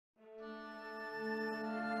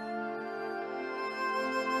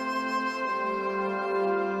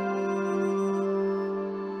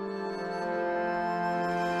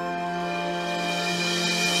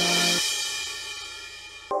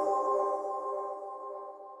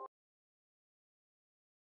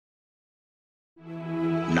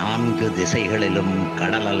4 திசைகளிலும்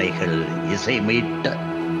கடல் அலைகள் இசை மீட்ட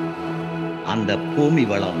அந்த பூமி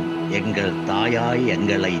வளம் எங்கள் தாயாய்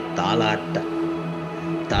எங்களை தாலாட்ட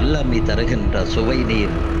தள்ளமி தருகின்ற சுவை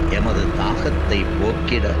நீர் எமது தாகத்தை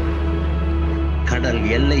போக்கிட கடல்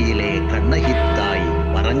எல்லையிலே கண்ணகித்தாய்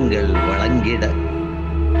வரங்கள் வழங்கிட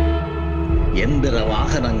எந்திர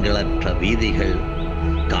வாகனங்களற்ற வீதிகள்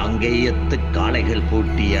காங்கேயத்து காளைகள்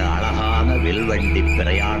பூட்டிய அழகான வில்வண்டி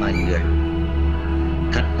பிரயாணங்கள்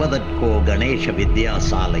கற்பதற்கோ கணேச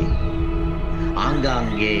வித்யாசாலை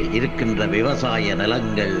ஆங்காங்கே இருக்கின்ற விவசாய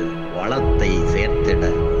நிலங்கள் வளத்தை சேர்த்திட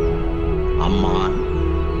அம்மான்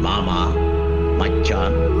மாமா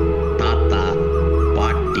மச்சான் தாத்தா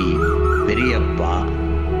பாட்டி பெரியப்பா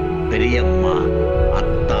பெரியம்மா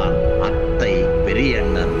அத்தான் அத்தை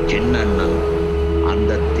பெரியண்ணன் சின்னண்ணன்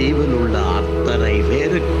அந்த தீவில் உள்ள அத்தனை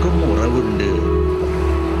பேருக்கும் உறவுண்டு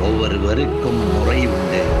ஒவ்வொருவருக்கும் முறை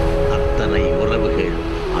உண்டு அத்தனை உறவுகள்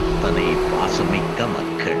அத்தனை பாசமிக்க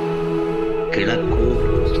மக்கள் கிழக்கூர்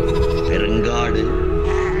பெருங்காடு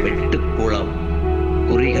வெட்டுக்குளம்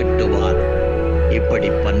குறிகட்டுவார் இப்படி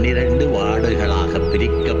 12 வார்டுகளாக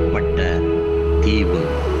பிரிக்கப்பட்ட தீவு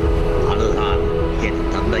அதுதான் என்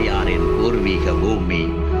தந்தையாரின் பூர்வீக பூமி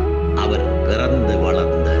அவர் பிறந்து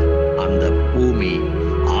வளர்ந்த அந்த பூமி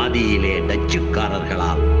ஆதியிலே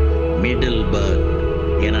டச்சுக்காரர்களால் மிடில்பர்க்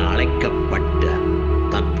என அழைக்கப்பட்ட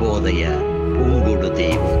தற்போதைய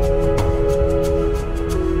புங்குடுதீவு.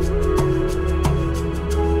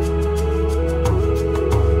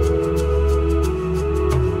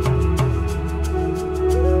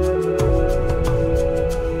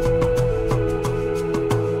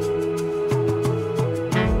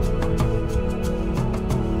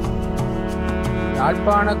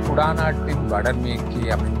 யாழ்ப்பாண குடாநாட்டின் வடமேற்கே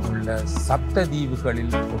அமைந்துள்ள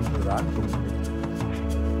சப்ததீவுகளில் ஒன்றுதான் புங்குடுதீவு.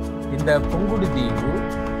 இந்த புங்குடுதீவு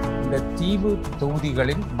இந்த தீவு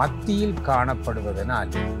தொகுதிகளின் மத்தியில்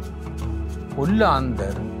காணப்படுவதனால்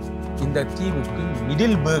ஒல்லாந்தர் இந்த தீவுக்கு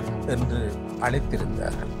மிடில்பர்க் என்று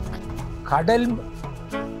அழைத்திருந்தார்கள். கடல்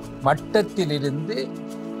மட்டத்திலிருந்து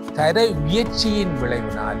தர உயர்ச்சியின்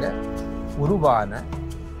விளைவினால உருவான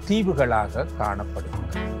தீவுகளாக காணப்படுகின்றன.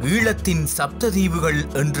 ஈழத்தின் சப்ததீவுகள்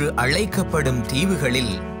என்று அழைக்கப்படும்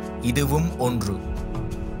தீவுகளில் இதுவும் ஒன்று.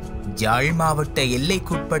 யாழ் மாவட்ட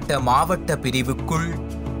எல்லைக்குட்பட்ட மாவட்ட பிரிவுக்குள்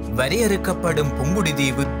வரையறுக்கப்படும்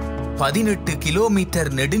புங்குடுதீவு 18 கிலோமீட்டர்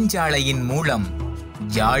நெடுஞ்சாலையின் மூலம்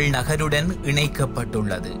யாழ் நகருடன்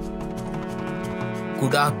இணைக்கப்பட்டுள்ளது.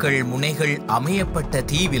 குடாக்கள் முனைகள் அமையப்பட்ட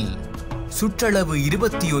தீவில் சுற்றளவு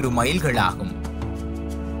 21 மைல்களாகும்.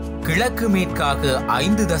 கிழக்கு மேற்காக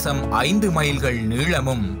 5.5 மைல்கள்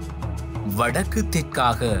நீளமும் வடக்கு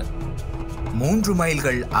தெற்காக 3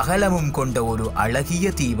 மைல்கள் அகலமும் கொண்ட ஒரு அழகிய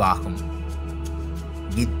தீவாகும்.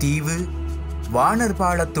 இத்தீவு வானர்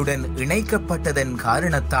பாலத்துடன் இணைக்கப்பட்டதன்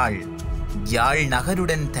காரணத்தால் யாழ்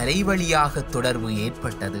நகருடன் தரைவழியாக தொடர்பு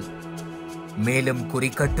ஏற்பட்டது. மேலும்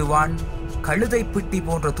குறிக்கட்டுவான் கழுதைப்பிட்டி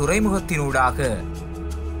போன்ற துறைமுகத்தினூடாக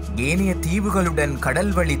ஏனைய தீவுகளுடன்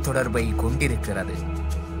கடல்வழி தொடர்பை கொண்டிருக்கிறது.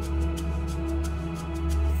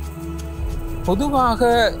 பொதுவாக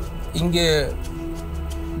இங்கு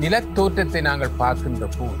நிலத்தோற்றத்தை நாங்கள் பார்க்கின்ற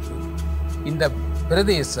போது இந்த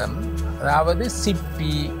பிரதேசம் அதாவது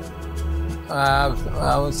சிப்பி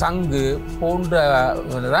சங்கு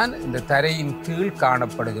போன்றதான் இந்த தரையின் கீழ்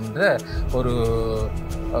காணப்படுகின்ற ஒரு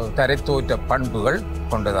தரைத்தோற்ற பண்புகள்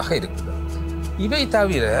கொண்டதாக இருக்குது. இவை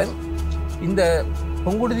தவிர இந்த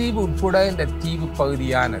புங்குடுதீவு உட்பட இந்த தீவு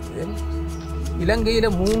பகுதியானது இலங்கையில்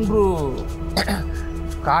 3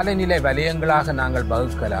 காலநிலை வலயங்களாக நாங்கள்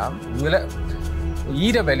வகுக்கலாம்.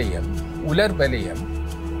 ஈர வலயம், உலர் வலயம்,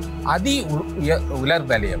 உலர்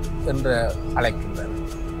வலயம் என்று அழைக்கின்றனர்.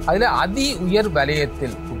 அதில் அதி உயர்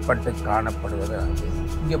வலயத்தில் உட்பட்டு காணப்படுவதாக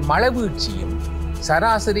இங்கே மழை வீழ்ச்சியும்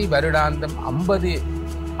சராசரி வருடாந்தம் 50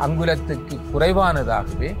 அங்குலத்துக்கு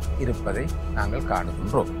குறைவானதாகவே இருப்பதை நாங்கள்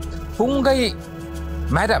காணுகின்றோம். புங்கை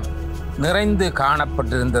மரம் நிறைந்து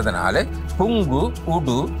காணப்பட்டிருந்ததனால புங்கு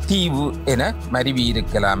உடு தீவு என மருவி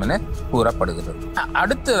இருக்கலாம் என கூறப்படுகிறது.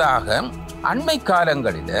 அடுத்ததாக அண்மை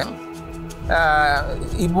காலங்களில்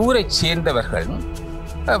இவ்வூரை சேர்ந்தவர்கள்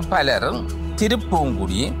பலர்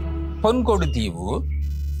திருப்பூங்குடி, பொன்கொடுதீவு,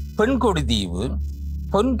 பெண்கொடுதீவு,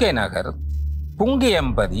 பொன்கெநகர்,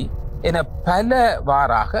 புங்கையம்பதி என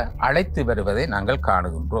பலவாறாக அழைத்து வருவதை நாங்கள்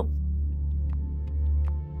காணுகின்றோம்.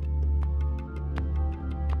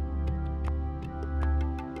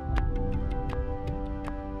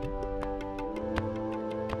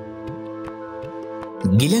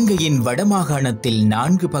 இலங்கையின் வடமாகாணத்தில்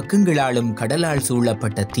 4 பக்கங்களாலும் கடலால்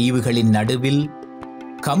சூழப்பட்ட தீவுகளின் நடுவில்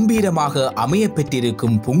கம்பீரமாக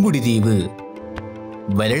அமையப்பெற்றிருக்கும் புங்குடுதீவு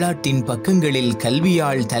வரலாற்றின் பக்கங்களில்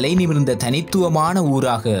கல்வியால் தலைநிமிர்ந்த தனித்துவமான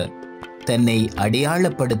ஊராக தன்னை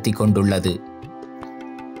அடையாளப்படுத்திக் கொண்டுள்ளது.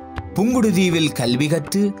 புங்குடுதீவில் கல்வி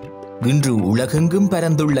கற்று இன்று உலகெங்கும்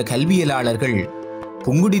பரந்துள்ள கல்வியலாளர்கள்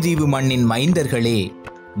புங்குடுதீவு மண்ணின் மைந்தர்களே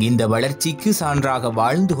இந்த வளர்ச்சிக்கு சான்றாக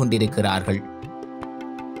வாழ்ந்து கொண்டிருக்கிறார்கள்.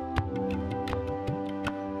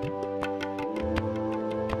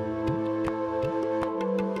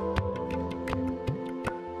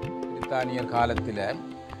 பிரித்தானியர் காலத்தில்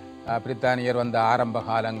பிரித்தானியர் வந்த ஆரம்ப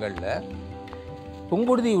காலங்களில்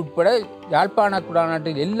புங்குடுதீவு உட்பட யாழ்ப்பாண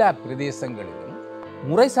குடாநாட்டில் எல்லா பிரதேசங்களிலும்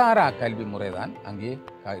முறைசாரா கல்வி முறைதான் அங்கே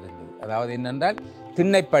இருந்தது. அதாவது என்னென்றால்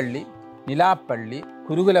திண்ணைப்பள்ளி, நிலாப்பள்ளி,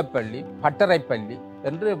 குருகுலப்பள்ளி, பட்டறைப்பள்ளி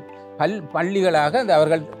என்று பள்ளிகளாக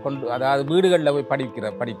அவர்கள் கொண்டு, அதாவது வீடுகளில் போய்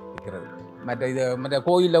படிக்கிறது, மற்ற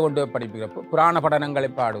கோயிலில் கொண்டு போய் படிப்பிக்கிற புராண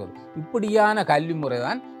படனங்களை பாடுவது, இப்படியான கல்வி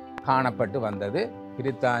முறைதான் காணப்பட்டு வந்தது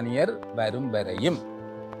பிரித்தானியர் வரும் வரையும்.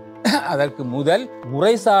 அதற்கு முதல்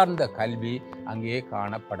முறை சார்ந்த கல்வி அங்கே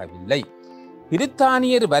காணப்படவில்லை.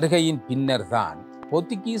 பிரித்தானியர் வருகையின் பின்னர் தான்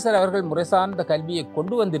போர்த்துகீசர் அவர்கள் முறை சார்ந்த கல்வியை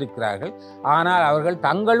கொண்டு வந்திருக்கிறார்கள். ஆனால் அவர்கள்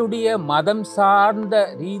தங்களுடைய மதம் சார்ந்த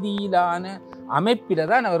ரீதியிலான அமைப்பில்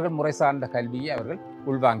தான் அவர்கள் முறை சார்ந்த கல்வியை அவர்கள்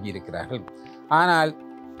உள்வாங்கி இருக்கிறார்கள். ஆனால்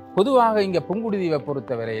பொதுவாக இங்கே புங்குடுதீவை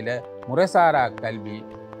பொறுத்தவரையில் முறைசாரா கல்வி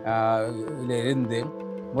இருந்து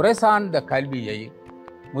முறை சார்ந்த கல்வியை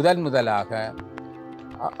முதலாக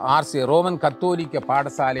ரோமன் கத்தோலிக்க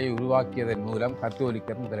பாடசாலையை உருவாக்கியதன் மூலம்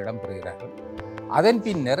கத்தோலிக்கர் முதலிடம் பெறுகிறார்கள். அதன்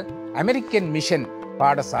பின்னர் அமெரிக்கன் மிஷன்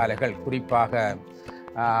பாடசாலைகள், குறிப்பாக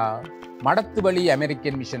மடத்துவழி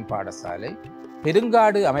அமெரிக்கன் மிஷன் பாடசாலை,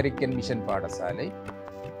 பெருங்காடு அமெரிக்கன் மிஷன் பாடசாலை,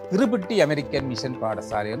 திருப்பட்டி அமெரிக்கன் மிஷன்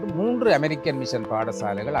பாடசாலை என்று 3 அமெரிக்கன் மிஷன்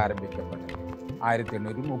பாடசாலைகள் ஆரம்பிக்கப்பட்டது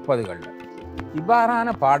 1830களில். இவ்வாறான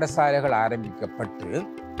பாடசாலைகள் ஆரம்பிக்கப்பட்டு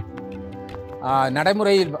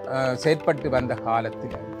நடைமுறையில் செயற்பட்டு வந்த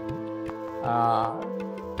காலத்தில்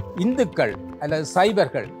இந்துக்கள் அல்லது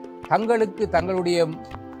சைவர்கள் தங்களுடைய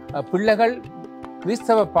பிள்ளைகள்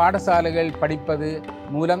கிறிஸ்தவ பாடசாலைகள் படிப்பது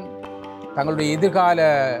மூலம் தங்களுடைய எதிர்கால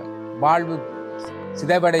வாழ்வு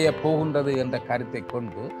சிதைவடைய போகின்றது என்ற கருத்தை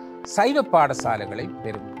கொண்டு சைவ பாடசாலைகளை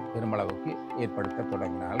பெருமளவுக்கு ஏற்படுத்த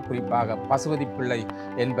தொடங்கினார்கள். குறிப்பாக பசுபதி பிள்ளை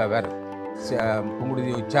என்பவர்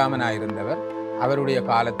புங்குடுதீவு உச்சாமனாக இருந்தவர். அவருடைய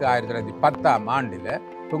காலத்து 1910ஆம் ஆண்டில்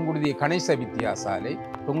புங்குடுதீவு கணேச வித்தியாசாலை,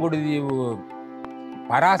 புங்குடுதீவு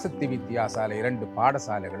பராசக்தி வித்தியாசாலை 2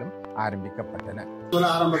 பாடசாலைகளும் ஆரம்பிக்கப்பட்டன.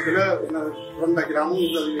 ஆரம்பத்தில் பிறந்த கிராமம்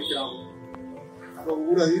ஊரதி கிராமம். அப்போ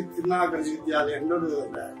ஊரதி திருநாகல் வித்தியாலயம்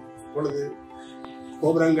பொழுது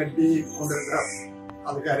கோபுரம் கட்டி கொண்டிருக்கிறோம்.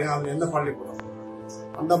 அதுக்கு அறியாமல் எந்த பள்ளிக்கூடம்,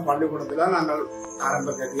 அந்த பள்ளிக்கூடத்தில் நாங்கள்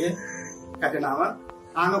ஆரம்ப கட்டினாம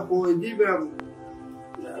நாங்கள் போய்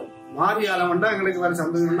மாரியாலம் வந்தா எங்களுக்கு வேற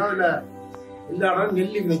சந்தோஷம்னா இல்லை எல்லா இடம்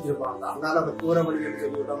நெல்லி விதைச்சிருப்பாங்க. அதனால அந்த கூரவழிகள்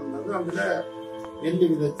சொல்லி இடம் இருந்தது. அதில் நெல்லி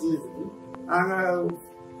விதைச்சு நாங்கள்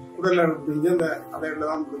உடல் எடுத்து அந்த அதையில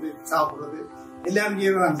தான் சாப்பிடுறது எல்லாரும்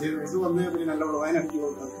கீரை தான் செய்யறது. வந்து நல்ல ஒரு வயன் அடிச்சு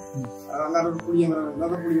கொடுக்குறது. அதனால புளிய மரம் இருந்தால்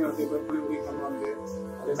அந்த புளி மரத்தை புளி கொண்டு வந்து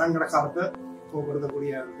அதெல்லாம் கிட காலத்தை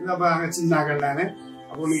போக்குவரத்தக்கூடிய இருக்குது. அப்போ அங்கே சின்னாக்கள் தானே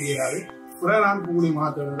அப்போ ஒன்றும் செய்யாது. புற நான் பூங்குடி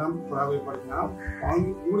மாதத்தில் தான் புறாவை படிச்சினா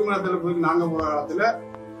பூங்குடி மாதத்தில் போய் நாங்கள் போகிற காலத்தில்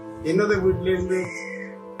என்னது வீட்டிலேருந்து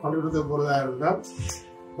பள்ளிக்கூடத்துக்கு போகிறதா இருந்தால்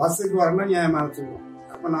பஸ்ஸுக்கு வரணும் நியாயமாக சொல்லுவோம்.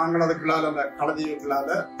 அப்போ நாங்கள் அதுக்குள்ளால அந்த களதீவுக்குள்ளால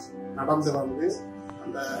நடந்து வந்து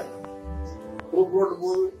அந்த ரோடு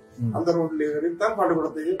போகுது, அந்த ரோட்ல ஏறித்தான்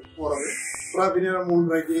பள்ளிக்கூடத்துக்கு போறது. அப்புறம் பின்னர்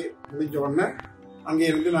 3:30க்கு முடிஞ்ச உடனே அங்கே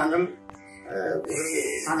இருந்து நாங்கள்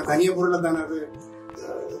தனிய பொருளை தானே அது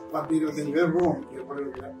 10-25 பேர் போவோம்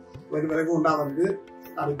பள்ளிக்கூடத்தில். ஒரு வரைக்கும் உண்டா வந்து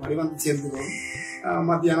அடிப்படி வந்து சேர்ந்துருவோம்.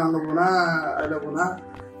 மத்தியானம் அங்கே போனால் அதில் போனால்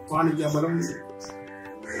பானிக்கம்பரம்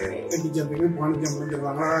கட்டிச்சத்துக்கு பானிக்கம்பரம்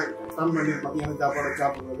சொல்லுவாங்க. தான் பண்ணி மத்தியானம் சாப்பாடு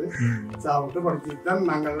சாப்பிடுறது சாப்பிட்டு படிச்சுட்டு தான்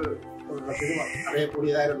நாங்கள் ஒரு இடத்துக்கு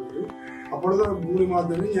அடையக்கூடியதாக இருந்தது. அப்பொழுது 3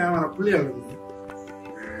 மாதத்துக்கு ஞாபக பிள்ளைகள் இருந்தது.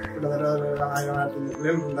 கிட்டத்தட்ட 1000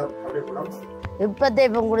 பிள்ளைகள் இருந்தால் அப்படியே கூட. இப்பத்தே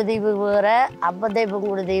புங்குடுதீவு வேற, அப்பத்தே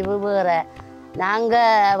புங்குடுதீவு வேற.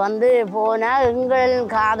 நாங்கள் வந்து போனால் எங்கள்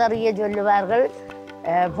காதறிய சொல்லுவார்கள்,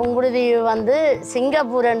 புங்குடுதீவு வந்து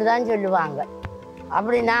சிங்கப்பூர்ன்னு தான் சொல்லுவாங்க.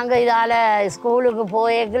 அப்படி நாங்கள் இதால் ஸ்கூலுக்கு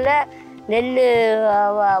போயக்குள்ள நெல்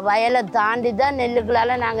வயலை தாண்டி தான்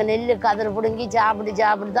நெல்லுக்களால் நாங்கள் நெல் கதிர் பிடுங்கி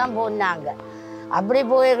சாப்பிட்டு தான் போனாங்க. அப்படி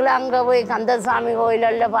போயக்குள்ள அங்கே போய் கந்தசாமி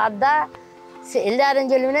கோயிலில் பார்த்தா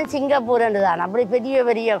எல்லாரும் சொல்லுவேன்னா சிங்கப்பூர்ன்னு தான். அப்படி பெரிய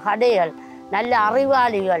பெரிய கடைகள், நல்ல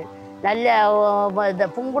அறிவாளிகள், நல்ல இந்த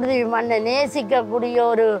புங்குடுதீவு மண்ணை நேசிக்கக்கூடிய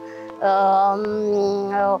ஒரு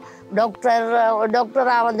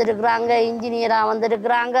டாக்டராக வந்திருக்கிறாங்க, இன்ஜினியராக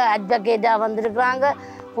வந்திருக்கிறாங்க, அட்வொகேட்டாக வந்திருக்கிறாங்க.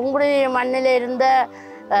 புங்குடுதீவு மண்ணில் இருந்த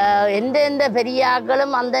எந்தெந்த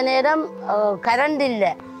பெரியாக்களும் அந்த நேரம் கரண்ட்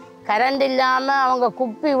இல்லை. கரண்ட் இல்லாமல் அவங்க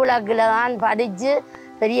குப்பி விளக்கில் தான் படித்து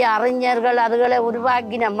பெரிய அறிஞர்கள் அதுகளை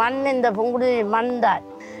உருவாக்கின மண் இந்த புங்குடுதீவு மண் தான்.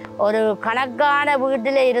 ஒரு கணக்கான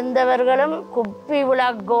வீட்டில் இருந்தவர்களும் குப்பி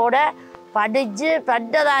விளக்கோட படித்து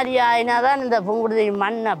பட்டதாரியாயினா தான் இந்த புங்குடுதீவு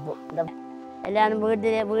மண். அப்போ இந்த எல்லாரும்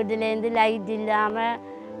வீட்டிலேருந்து லைட் இல்லாமல்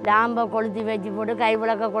லாம்பை கொளுத்தி வச்சு போட்டு கை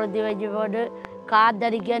விளக்க கொளுத்தி வச்சு போட்டு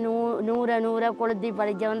காத்தடிக்க நூறை கொளுத்தி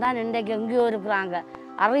படித்தவன் தான் இன்றைக்கு எங்கேயோ இருக்கிறாங்க,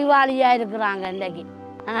 அறிவாளியாக இருக்கிறாங்க.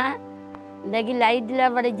 இன்றைக்கு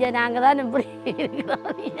லைட்டில் படித்த நாங்கள் தான் இப்படி இருக்கிறோம்,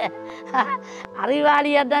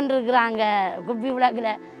 அறிவாளியாக தான் இருக்கிறாங்க. குப்பி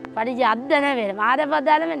விளக்கில் படித்து அத்தனை பேர் மாற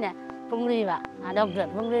பார்த்தாலும் என்ன புங்குடுதீவா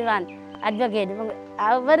டாக்டர் புங்குடுதீவான் அட்வொகேட்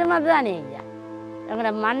அவரும் அதுதானே ஐயா.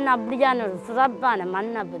 எங்களோட மண் அப்படியான ஒரு சிறப்பான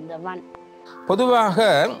மண். அப்போ இந்த மண் பொதுவாக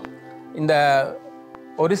இந்த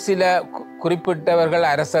ஒரு சில குறிப்பிட்டவர்கள்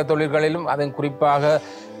அரச தொழில்களிலும் அதன் குறிப்பாக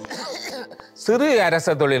சிறு அரச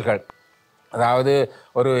தொழில்கள், அதாவது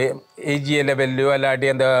ஒரு ஏஜிஏ லெவல்லையோ இல்லாட்டி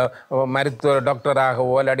அந்த மருத்துவ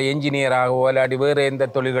டாக்டராகவோ இல்லாட்டி என்ஜினியராகவோ இல்லாட்டி வேறு எந்த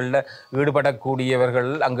தொழில்களில்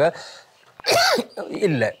ஈடுபடக்கூடியவர்கள் அங்கே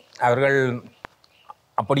இல்லை. அவர்கள்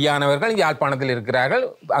அப்படியானவர்கள் யாழ்ப்பாணத்தில் இருக்கிறார்கள்,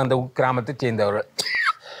 அந்த கிராமத்தைச் சேர்ந்தவர்கள்.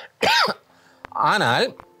 ஆனால்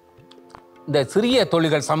இந்த சிறிய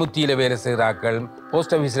தொழில்கள் சமுத்தியில் வேலை செய்கிறார்கள்,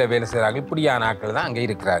 போஸ்ட் ஆஃபீஸில் வேலை செய்கிறார்கள், இப்படியான ஆட்கள் தான் அங்கே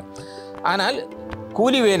இருக்கிறார்கள். ஆனால்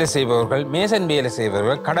கூலி வேலை செய்பவர்கள், மேசன் வேலை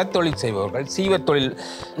செய்பவர்கள், கடத்தொழில் செய்பவர்கள், சீவத் தொழில்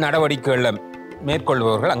நடவடிக்கைகளில்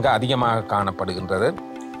மேற்கொள்பவர்கள் அங்கே அதிகமாக காணப்படுகின்றது.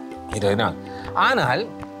 ஆனால்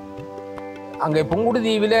அங்கே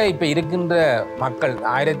புங்குடுதீவில் இப்போ இருக்கின்ற மக்கள்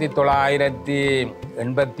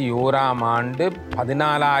 1981ஆம் ஆண்டு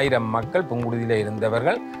 14,000 மக்கள் புங்குடுதீவில்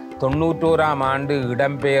இருந்தவர்கள். 91ஆம் ஆண்டு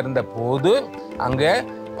இடம்பெயர்ந்த போது அங்கே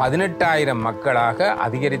 18,000 மக்களாக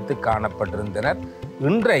அதிகரித்து காணப்பட்டிருந்தனர்.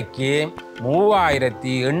 இன்றைக்கு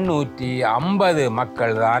 3,850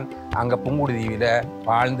 மக்கள் தான் அங்கே புங்குடுதீவில்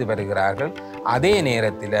வாழ்ந்து வருகிறார்கள். அதே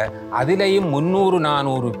நேரத்தில் அதிலேயும்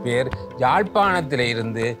 300-400 பேர் யாழ்ப்பாணத்தில்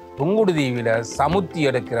இருந்து புங்குடுதீவில் சமுத்தி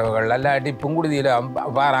எடுக்கிறவர்கள் அல்லாட்டி புங்குடுதீவில்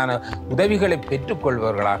அவ்வாறான உதவிகளை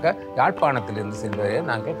பெற்றுக்கொள்பவர்களாக யாழ்ப்பாணத்திலிருந்து செல்வதை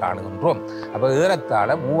நாங்கள் காணுகின்றோம். அப்போ ஏறத்தாழ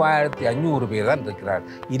 3,500 பேர் தான் இருக்கிறார்.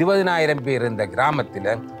 20,000 பேர் இந்த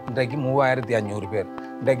கிராமத்தில் இன்றைக்கு 3,500 பேர்.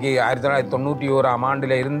 இன்றைக்கு 1991ஆம்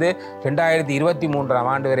ஆண்டில் இருந்து 2023ஆம்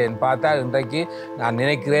ஆண்டு வரை பார்த்தா இன்றைக்கு நான்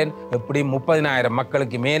நினைக்கிறேன் எப்படி 30,000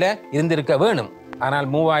 மக்களுக்கு மேலே இருந்திருக்க வேணும். ஆனால்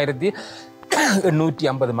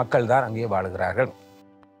 3,850 மக்கள் தான் அங்கே வாழுகிறார்கள்.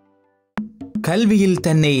 கல்வியில்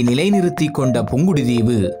தன்னை நிலைநிறுத்தி கொண்ட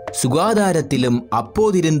புங்குடுதீவு சுகாதாரத்திலும்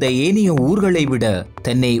அப்போதிருந்த ஏனைய ஊர்களை விட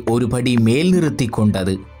தன்னை ஒருபடி மேல் நிறுத்தி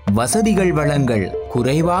கொண்டது. வசதிகள் வளங்கள்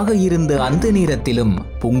குறைவாக இருந்த அந்த நேரத்திலும்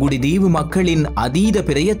புங்குடுதீவு மக்களின் அதீத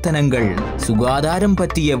பிரயத்தனங்கள், சுகாதாரம்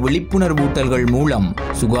பற்றிய விழிப்புணர்வூட்டல்கள் மூலம்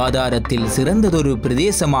சுகாதாரத்தில் சிறந்ததொரு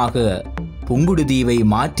பிரதேசமாக புங்குடுதீவை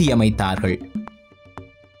மாற்றியமைத்தார்கள்.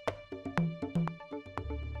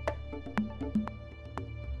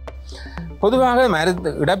 பொதுவாக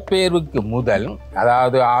இடப்பெயர்வுக்கு முதல்,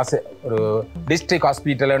 அதாவது ஒரு டிஸ்ட்ரிக்ட்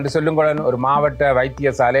ஹாஸ்பிட்டல் என்று சொல்லுங்கள், ஒரு மாவட்ட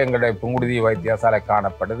வைத்தியசாலை எங்களுடைய புங்குடுதீவு வைத்தியசாலை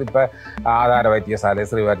காணப்படுது. இப்போ ஆதார வைத்தியசாலை,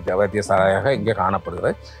 சிறு வைத்தியசாலையாக இங்கே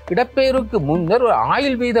காணப்படுகிறது. இடப்பெயர்வுக்கு முன்னர் ஒரு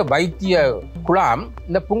ஆயுர்வேத வைத்திய குழாம்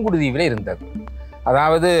இந்த புங்குடுதீவில் இருந்தது.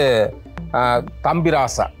 அதாவது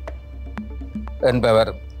தம்பிராசா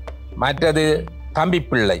என்பவர், மற்றது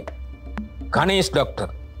Thambipillai, Ganesh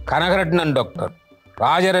doctor, கனகரட்னன் doctor,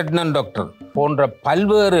 ராஜரட்னன் doctor போன்ற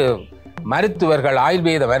பல்வேறு மருத்துவர்கள்,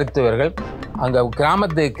 ஆயுர்வேத மருத்துவர்கள்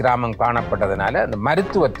அங்கே கிராமம் காணப்பட்டதுனால அந்த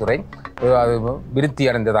மருத்துவத்துறை விருத்தி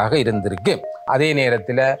அடைந்ததாக இருந்திருக்கு. அதே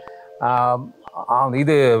நேரத்தில்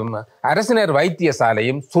இது அரசினர்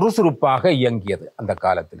வைத்தியசாலையும் சுறுசுறுப்பாக இயங்கியது அந்த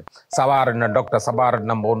காலத்தில். டாக்டர்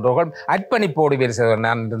சபாரட்னம் போன்றவர்கள் அர்ப்பணிப்போடு வேலை செய்தவர்கள்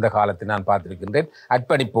நான் இருந்த காலத்தில் நான் பார்த்திருக்கின்றேன்.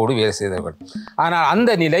 அர்ப்பணிப்போடு வேலை செய்தவர்கள். ஆனால் அந்த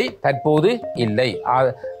நிலை தற்போது இல்லை.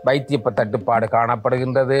 வைத்திய தட்டுப்பாடு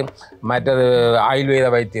காணப்படுகின்றது. மற்றது ஆயுர்வேத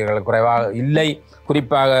வைத்தியர்கள் குறைவாக இல்லை.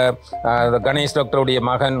 குறிப்பாக கணேஷ் டாக்டருடைய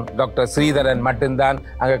மகன் டாக்டர் ஸ்ரீதரன் மட்டும்தான்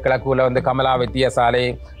அங்கே கிழக்குல கமலா வைத்தியசாலை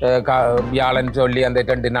வியாழன் சொல்லி அந்த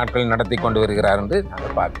 2 நாட்கள் நடத்தி கொண்டு வருகிறார் என்று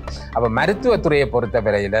நாங்கள் பார்க்கிறோம். அப்போ மருத்துவத்துறையை பொறுத்த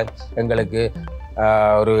வரையில் எங்களுக்கு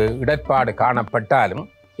ஒரு இடர்பாடு காணப்பட்டாலும்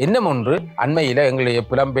இன்னும் ஒன்று, அண்மையில் எங்களுடைய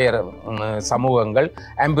புலம்பெயர் சமூகங்கள்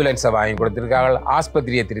ஆம்புலன்ஸை வாங்கி கொடுத்திருக்கிறார்கள்,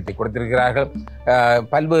 ஆஸ்பத்திரியை திருத்தி கொடுத்திருக்கிறார்கள்,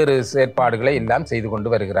 பல்வேறு செயற்பாடுகளை எல்லாம் செய்து கொண்டு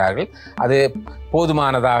வருகிறார்கள். அது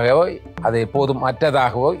போதுமானதாகவோ அது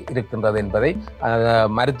போதுமற்றதாகவோ இருக்கின்றது என்பதை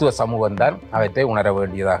மருத்துவ சமூகம்தான் அவற்றை உணர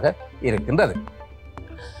வேண்டியதாக இருக்கின்றது.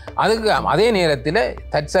 அதே நேரத்தில்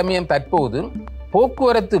தற்போது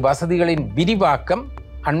போக்குவரத்து வசதிகளின் விரிவாக்கம்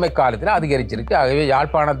அண்மை காலத்தில் அதிகரிச்சிருக்கு. ஆகவே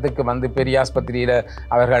யாழ்ப்பாணத்துக்கு வந்து பெரிய ஆஸ்பத்திரியில்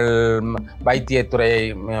அவர்கள்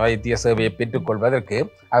வைத்திய சேவையை பெற்றுக்கொள்வதற்கு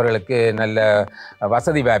அவர்களுக்கு நல்ல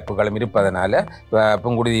வசதி வாய்ப்புகளும் இருப்பதனால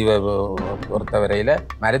புங்குடுதீவை பொறுத்தவரையில்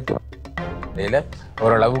மருத்துவ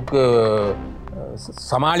ஓரளவுக்கு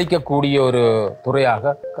சமாளிக்கக்கூடிய ஒரு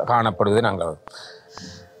துறையாக காணப்படுவது நாங்கள்.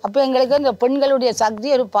 அப்போ எங்களுக்கு இந்த பெண்களுடைய சக்தி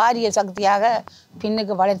ஒரு பாரிய சக்தியாக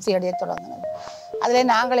பின்னுக்கு வளர்ச்சி அடைய தொடங்கினது. அதில்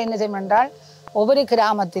நாங்கள் என்ன செய்வோம் என்றால் ஒவ்வொரு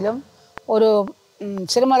கிராமத்திலும் ஒரு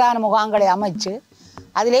சிறுமதான முகாம்களை அமைச்சு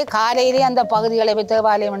அதிலே காலையிலே அந்த பகுதிகளை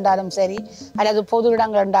தேவாலயம் என்றாலும் சரி அல்லது பொது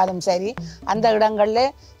இடங்கள் என்றாலும் சரி அந்த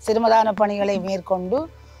இடங்களில் சிறுமதான பணிகளை மேற்கொண்டு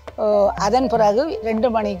அதன் பிறகு 2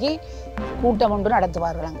 மணிக்கு கூட்டம் ஒன்று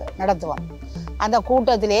நடத்துவோம். அந்த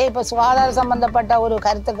கூட்டத்திலே இப்போ சுகாதார சம்பந்தப்பட்ட ஒரு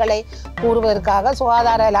கருத்துக்களை கூறுவதற்காக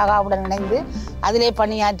சுகாதார இலாகாவுடன் இணைந்து அதிலே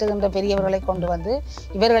பணியாற்றுகின்ற பெரியவர்களை கொண்டு வந்து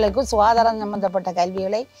இவர்களுக்கு சுகாதாரம் சம்பந்தப்பட்ட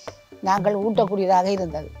கல்விகளை நாங்கள் ஊட்டக்கூடியதாக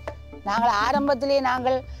இருந்தது. நாங்கள் ஆரம்பத்திலே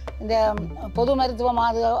நாங்கள் இந்த பொது மருத்துவம்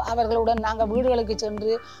அவர்களுடன் நாங்கள் வீடுகளுக்கு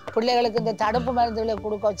சென்று பிள்ளைகளுக்கு இந்த தடுப்பு மருந்துகளை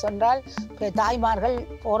கொடுக்க சென்றால் தாய்மார்கள்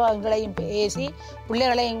போறவங்களையும் பேசி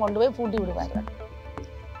பிள்ளைகளையும் கொண்டு போய் பூட்டி விடுவார்கள்.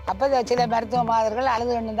 அப்போ சில மருத்துவ மாதர்கள்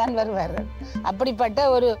அழுது தான் வருவார்கள். அப்படிப்பட்ட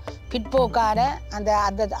ஒரு பிற்போக்கான அந்த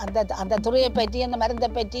அந்த அந்த அந்த துறையை பற்றி அந்த மருந்தை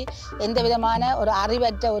பற்றி எந்த விதமான ஒரு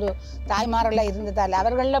அறிவற்ற ஒரு தாய்மார்களாக இருந்ததால்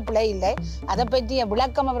அவர்களில் பிழை இல்லை. அதை பற்றிய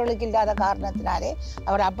விளக்கம் அவர்களுக்கு இல்லாத காரணத்தினாலே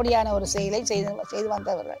அவர் அப்படியான ஒரு செயலை செய்து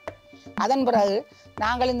வந்தவர்கள். அதன் பிறகு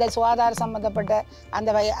நாங்கள் இந்த சுகாதார சம்பந்தப்பட்ட அந்த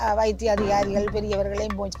வைத்திய அதிகாரிகள்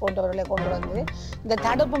பெரியவர்களையும் போன்றவர்களை கொண்டு வந்து இந்த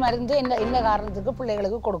தடுப்பு மருந்து என்ன காரணத்துக்கு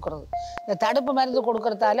பிள்ளைகளுக்கு கொடுக்கறது, இந்த தடுப்பு மருந்து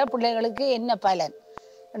கொடுக்கறதால பிள்ளைகளுக்கு என்ன பலன்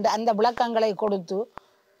அந்த விளக்கங்களை கொடுத்தது.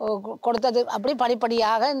 அப்படி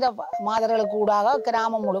படிப்படியாக இந்த மாதர்களுக்கு ஊடாக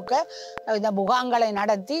கிராமம் முழுக்க இந்த முகாம்களை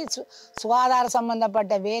நடத்தி சுகாதார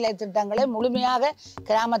சம்பந்தப்பட்ட வேலை திட்டங்களை முழுமையாக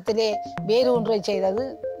கிராமத்திலே வேரூன்றை செய்தது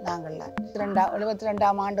நாங்கள்.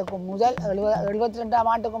 72ஆம் ஆண்டுக்கு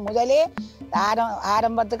முதலே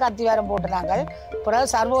ஆரம்பத்துக்கு அத்திவாரம் போட்டு நாங்கள் பிறகு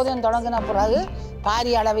சர்வோதயம் தொடங்கின பிறகு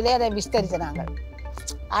பாரிய அளவிலே அதை விஸ்தரித்தாங்கள்.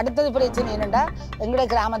 அடுத்தது பிரச்சனை என்னென்னா எங்களுடைய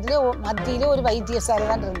கிராமத்திலே மத்தியிலே ஒரு வைத்தியசாலை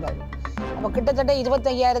தான் இருந்தது. அப்போ கிட்டத்தட்ட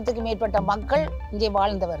 25,000க்கு மேற்பட்ட மக்கள் இங்கே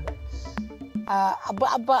வாழ்ந்தவர்கள்.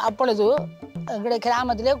 அப்பொழுது எங்களுடைய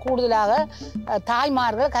கிராமத்திலே கூடுதலாக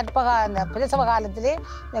தாய்மார்கள் அந்த பிரசவ காலத்திலே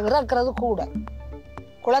இறக்கிறது கூட,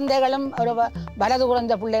 குழந்தைகளும் ஒரு வலது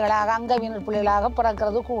குழந்தை பிள்ளைகளாக அங்கவீனர் பிள்ளைகளாக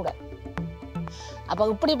பிறக்கிறது கூட. அப்போ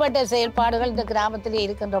இப்படிப்பட்ட செயல்பாடுகள் இந்த கிராமத்திலே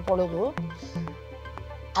இருக்கின்ற பொழுது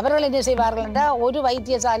அவர்கள் என்ன செய்வார்கள் என்றால் ஒரு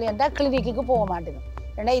வைத்தியசாலை என்றால் கிளினிக்கு போக மாட்டேங்குது.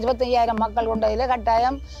 ஏன்னா 25,000 மக்கள் கொண்டதில்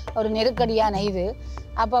கட்டாயம் ஒரு நெருக்கடியான இது.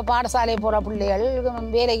 அப்போ பாடசாலை போகிற பிள்ளைகள்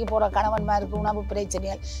வேலைக்கு போகிற கணவன்மாருக்கு உணவு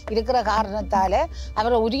பிரச்சனைகள் இருக்கிற காரணத்தால்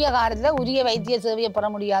அவர் உரிய காலத்தில் உரிய வைத்திய சேவையை பெற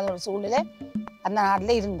முடியாத ஒரு சூழ்நிலை அந்த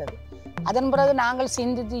நாட்டில் இருந்தது. அதன் பிறகு நாங்கள்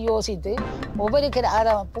சிந்தித்து யோசித்து ஒவ்வொரு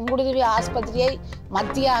புங்குடுதீவு ஆஸ்பத்திரியை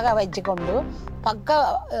மத்தியாக வச்சு கொண்டு பக்க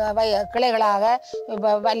கிளைகளாக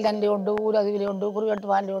இப்போ வல்லன்லி உண்டு, ஊரகவிலே உண்டு,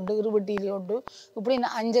 குருவட்டுவானிலே உண்டு, இருவட்டியிலே உண்டு, இப்படி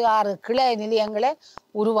 5-6 கிளை நிலையங்களை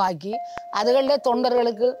உருவாக்கி அதுகளில்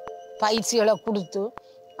தொண்டர்களுக்கு பயிற்சிகளை கொடுத்து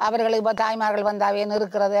அவர்களுக்கு இப்போ தாய்மார்கள் வந்தாவே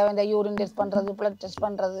இருக்கிறது, இந்த யூரின் டெஸ்ட் பண்ணுறது, பிளட் டெஸ்ட்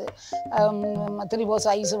பண்ணுறது, திரிபோஸ்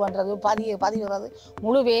ஐஸு பண்ணுறது, பதிவுறது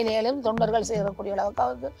முழு வேலையிலும் தொண்டர்கள் செய்யக்கூடிய அளவுக்கு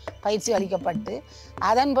அவருக்கு பயிற்சி அளிக்கப்பட்டு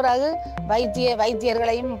அதன் பிறகு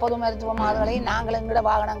வைத்தியர்களையும் பொது மருத்துவ மாதங்களையும் நாங்கள் எங்களோட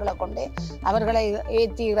வாகனங்களை கொண்டு அவர்களை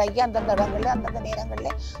ஏற்றி இறக்கி அந்தந்த இடங்களில் அந்தந்த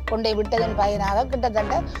நேரங்களில் கொண்டே விட்டதன் பயனாக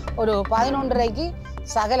கிட்டத்தட்ட ஒரு 11:30க்கு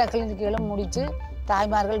சகல கிளினிக்குகளும் முடித்து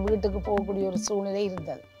தாய்மார்கள் வீட்டுக்கு போகக்கூடிய ஒரு சூழ்நிலை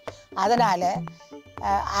இருந்தது. அதனால்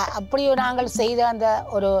அப்படியே நாங்கள் செய்த அந்த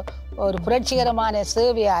ஒரு புரட்சிகரமான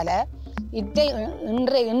சேவையால்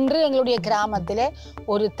இன்று எங்களுடைய கிராமத்தில்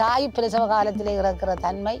ஒரு தாய் பிரசவ காலத்தில் இறக்கிற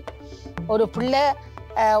தன்மை, ஒரு பிள்ளை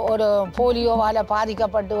ஒரு போலியோவால்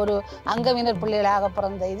பாதிக்கப்பட்டு ஒரு அங்கவினர் பிள்ளைகளாக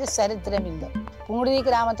பிறந்த இது சரித்திரம் இல்லை. புங்குடுதீவு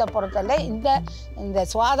கிராமத்தை பொறுத்தவரை இந்த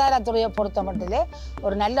சுகாதாரத்துறையை பொறுத்த மட்டிலே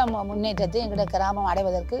ஒரு நல்ல முன்னேற்றத்தை எங்களுடைய கிராமம்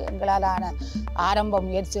அடைவதற்கு எங்களாலான ஆரம்ப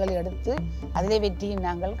முயற்சிகளை எடுத்து அதிலே வெற்றியும்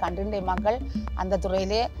நாங்கள் கண்டிருந்த மக்கள் அந்த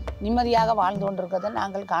துறையிலே நிம்மதியாக வாழ்ந்து கொண்டிருக்கிறதை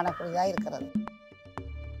நாங்கள் காணக்கூடியதாக இருக்கிறது.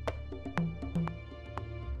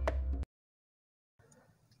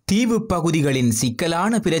 தீவு பகுதிகளின்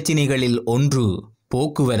சிக்கலான பிரச்சினைகளில் ஒன்று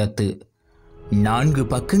போக்குவரத்து. 4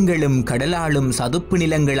 பக்கங்களும் கடலாலும் சதுப்பு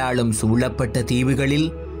நிலங்களாலும் சூழப்பட்ட தீவுகளில்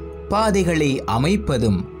பாதைகளை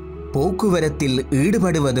அமைப்பதும் போக்குவரத்தில்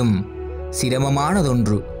ஈடுபடுவதும்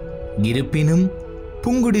சிரமமானதொன்று. இருப்பினும்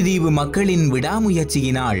புங்குடுதீவு மக்களின்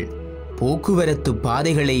விடாமுயற்சியினால் போக்குவரத்து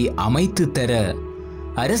பாதைகளை அமைத்து தர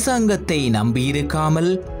அரசாங்கத்தை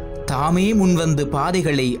நம்பியிருக்காமல் தாமே முன்வந்து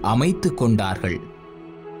பாதைகளை அமைத்து கொண்டார்கள்.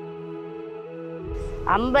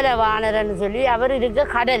 அம்பலவாணர்னு சொல்லி அவர் இருக்க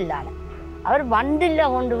கடல்லால் அவர் வண்டில்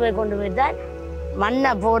கொண்டு போய் தான்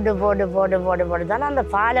மண்ணை போட்டு தான் அந்த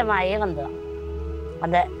பாலமாயே வந்தோம்.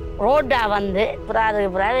 அந்த ரோட்டாக வந்து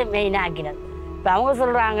அதுக்கு மெயின் ஆக்கினது. இப்போ அவங்க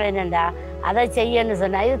சொல்கிறாங்க என்னென்னா அதை செய்யன்னு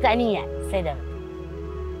சொன்னால் இது தனியாக செய்தது.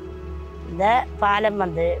 இந்த பாலம்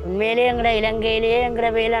வந்து உண்மையிலேயே எங்களை இலங்கையிலேயே எங்களை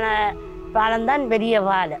வேலன பாலம்தான் பெரிய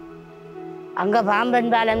பாலம். அங்கே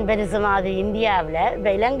பாம்பன் பாலம் பெருசு மாதிரி இந்தியாவில்.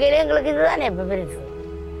 இப்போ இலங்கையிலே எங்களுக்கு இதுதானே இப்போ பெருசு.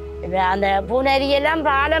 இப்போ அந்த பூனரியெல்லாம்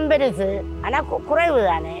பாலம் பெருசு, ஆனால் குறைவு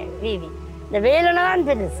தானே வீதி. இந்த வேலனை தான்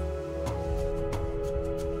பெருசு.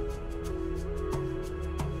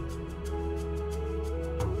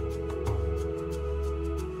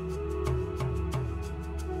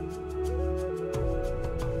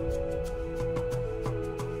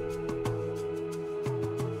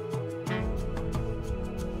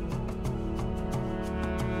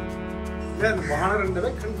 அந்த வானர் என்றதை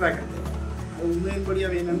கண்ட்ராக்டர் அது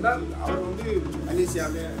உண்மையின்படியாக என்னென்றால் அவர் வந்து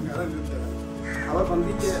மலேசியாவில் தான் இருந்தார். அவர் வந்து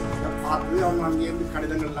இங்கே பார்த்து அவங்க அங்கேருந்து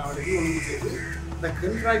கடிதங்கள்லாம் எழுதி ஒழுங்கு செய்து இந்த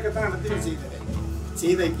கண்ட்ராக்டை தான் நடத்தி செய்தார்.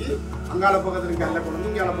 செய்தைக்கு அங்கால பக்கத்துக்கு கல்லை கொண்டு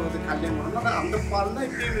இங்கால பக்கத்துக்கு கல்லை கொண்டு அந்த பாலம் தான்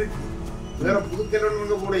இப்படியும் இருக்கு. வேற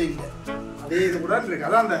புதுக்கல்வங்க கூட இல்லை, அதே இது கூட இருக்கு.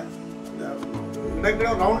 அதான் அந்த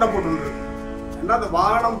இடத்துல ரவுண்டை போட்டு இருக்கு. ஏன்னா அந்த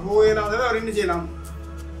வாகனம் போயிடாததை அவர் என்ன செய்யலாம்,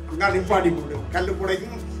 அங்கால நிப்பாட்டி போட்டு கல்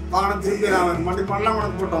புடைக்கும் வாகனம் திரும்பி மண்டி பண்ணலாம்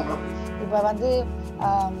கொண்டு போட்டோம். இப்போ வந்து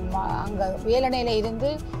அங்கே வேலணையில் இருந்து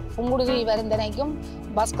புங்குடுதீவு வருந்தனைக்கும்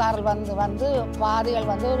பஸ்காரர்கள் வந்து பாதைகள்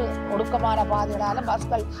வந்து ஒரு ஒடுக்கமான பாதைகளால்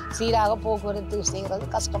பஸ்கள் சீராக போக்குவரத்து செய்கிறது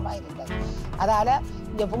கஷ்டமாக இருந்தது. அதால்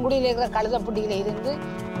இந்த புங்குடியில் இருக்கிற கழுதப்பட்டியில் இருந்து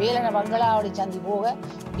வேலனை பங்களாவடி சந்தி போக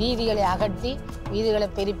வீதிகளை அகட்டி வீதிகளை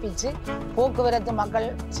பெருப்பிச்சு போக்குவரத்து மக்கள்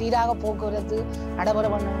சீராக போக்குவரத்து நடைபெற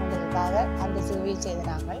பண்ணுவதற்காக அந்த சேவையை செய்த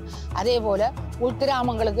நாங்கள். அதே போல்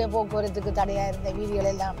உள்கிராமங்களுக்கு போக்குவரத்துக்கு தடையாக இருந்த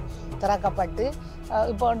வீதிகள் எல்லாம் திறக்கப்பட்டு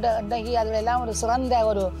இப்போ இன்றைக்கு அதிலெல்லாம் ஒரு சிறந்த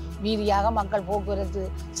ஒரு வீதியாக மக்கள் போக்குவரத்து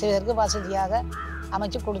செய்வதற்கு வசதியாக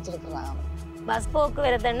அமைச்சு கொடுத்துருக்குறாங்க. பஸ்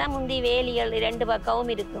போக்குவரத்துன்னா முந்தி வேலிகள் 2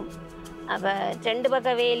 பக்கமும் இருக்கும். அப்போ 2 பக்க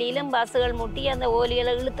வேலியிலும் பஸ்ஸுகள் முட்டி அந்த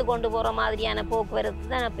ஓலிகளை இழுத்து கொண்டு போகிற மாதிரியான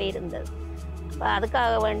போக்குவரத்து தான் அப்போ இருந்தது. இப்போ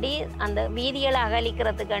அதுக்காக வேண்டி அந்த வீதிகளை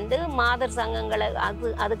அகலிக்கிறதுக்கண்டு மாதர் சங்கங்களை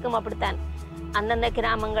அதுக்கும் அப்படித்தான் அந்தந்த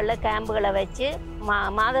கிராமங்களில் கேம்புகளை வச்சு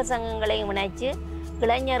மாதர் சங்கங்களையும் இணைச்சு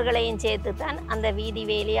இளைஞர்களையும் சேர்த்து தான் அந்த வீதி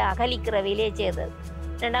வேலியை அகலிக்கிற வேலையை செய்தது.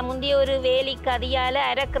 ரெண்டாம் முந்தைய ஒரு வேலிக்கு அதிகால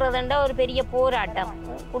அறக்கிறதுண்டா ஒரு பெரிய போராட்டம்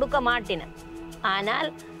கொடுக்க மாட்டினேன். ஆனால்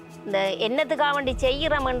இந்த என்னத்துக்காக வேண்டி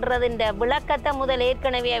செய்கிறோம்ன்றது இந்த விளக்கத்தை முதல்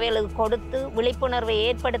ஏற்கனவே அவைகளுக்கு கொடுத்து விழிப்புணர்வை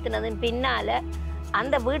ஏற்படுத்தினதன் பின்னால்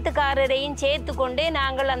அந்த வீட்டுக்காரரையும் சேர்த்து கொண்டே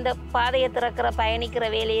நாங்கள் அந்த பாதையை திறக்கிற பயணிக்கிற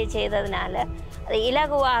வேலையை செய்ததுனால அது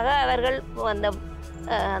இலகுவாக அவர்கள் அந்த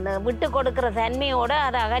விட்டு கொடுக்குற தன்மையோடு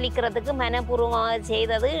அதை அகலிக்கிறதுக்கு மனப்பூர்வமாக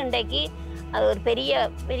செய்தது. இன்றைக்கு அது ஒரு பெரிய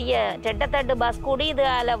பெரிய செட்டத்தட்டு பஸ் கூடி இது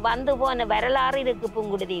அதில் வந்து போன வரலாறு இருக்குது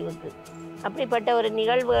புங்குடுதீவுக்கு. அப்படிப்பட்ட ஒரு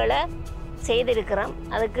நிகழ்வுகளை செய்திருக்கிறோம்.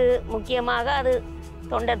 அதுக்கு முக்கியமாக அது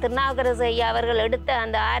தொண்டர் திருநாவுக்கரசு ஐயா அவர்கள் எடுத்த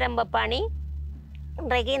அந்த ஆரம்ப பணி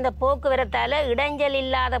இன்றைக்கு இந்த போக்குவரத்தால் இடைஞ்சல்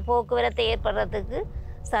இல்லாத போக்குவரத்தை ஏற்படுறதுக்கு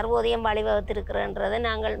சர்வோதயம் வழிவகுத்திருக்கிறன்றதை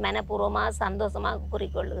நாங்கள் மனப்பூர்வமாக சந்தோஷமாக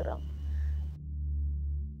கூறிக்கொள்கிறோம்.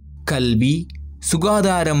 கல்வி,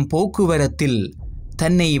 சுகாதாரம், போக்குவரத்தில்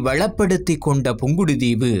தன்னை வளப்படுத்தி கொண்ட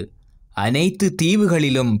புங்குடுதீவு அனைத்து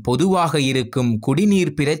தீவுகளிலும் பொதுவாக இருக்கும்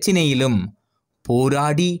குடிநீர் பிரச்சினையிலும்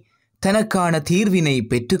போராடி தனக்கான தீர்வினை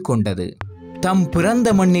பெற்றுக்கொண்டது. தம் பிறந்த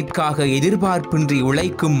மண்ணிற்காக எதிர்பார்ப்பின்றி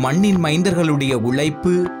உழைக்கும் மண்ணின் மைந்தர்களுடைய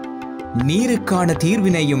உழைப்பு நீருக்கான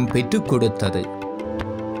தீர்வினையும் பெற்றுக் கொடுத்தது.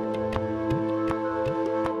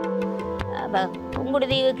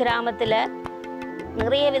 புங்குடுதீவு கிராமத்தில்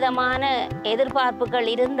நிறைய விதமான எதிர்பார்ப்புகள்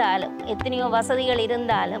இருந்தாலும் எத்தனையோ வசதிகள்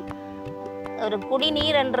இருந்தாலும் ஒரு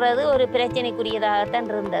குடிநீர்ன்றது ஒரு பிரச்சனைக்குரியதாகத்தான்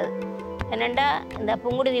இருந்தது. என்னென்னா இந்த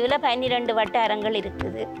புங்குடுதீவில் 12 வட்டாரங்கள்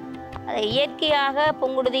இருக்குது. அது இயற்கையாக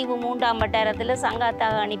புங்குடுதீவு 3ஆம் வட்டாரத்தில்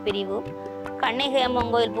சங்காத்தாகாணி பிரிவும்,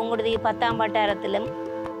 கண்ணைகேமங்கோயில் புங்குடுதீவு 10ஆம் வட்டாரத்திலும்,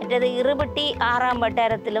 மற்றது இருபட்டி 6ஆம்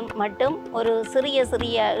வட்டாரத்திலும் மட்டும் ஒரு சிறிய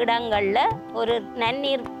சிறிய இடங்களில் ஒரு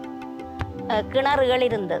நன்னீர் கிணறுகள்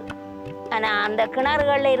இருந்தது. ஆனால் அந்த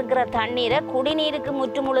கிணறுகளில் இருக்கிற தண்ணீரை குடிநீருக்கு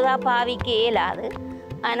முற்றுமுழுதாக பாவிக்க இயலாது.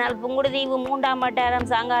 ஆனால் புங்குடுதீவு 3ஆம் வட்டாரம்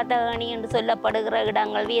சாங்காத்தகணி என்று சொல்லப்படுகிற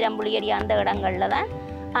இடங்கள், வீரம்புலியடி அந்த இடங்களில் தான்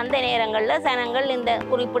அந்த நேரங்களில் ஜனங்கள் இந்த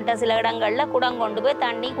குறிப்பிட்ட சில இடங்களில் குடம் கொண்டு போய்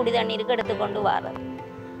தண்ணி குடி தண்ணீருக்கு எடுத்துக்கொண்டு வர்றது.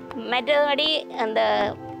 மற்றபடி அந்த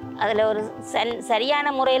அதில் ஒரு சரியான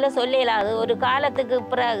முறையில் சொல்லலாது. ஒரு காலத்துக்கு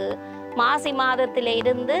பிறகு மாசி மாதத்தில்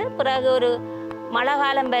இருந்து பிறகு ஒரு மழை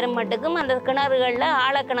காலம் பெறும் மட்டுக்கும் அந்த கிணறுகளில்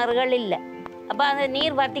ஆழக்கிணறுகள் இல்லை. அப்போ அந்த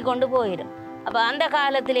நீர் வற்றி கொண்டு போயிடும். அப்போ அந்த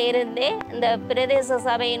காலத்தில் இருந்தே இந்த பிரதேச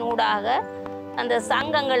சபையின் ஊடாக அந்த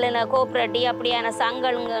சங்கங்கள் கோஆப்ரேட்டிவ் அப்படியான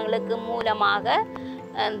சங்கங்களுக்கு மூலமாக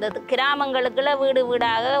அந்த கிராமங்களுக்குள்ள வீடு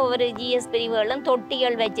வீடாக ஒரு ஜிஎஸ் பிரிவுகளும்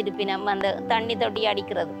தொட்டிகள் வச்சிருப்பினோம், அந்த தண்ணி தொட்டி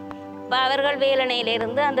அடிக்கிறது. இப்போ அவர்கள்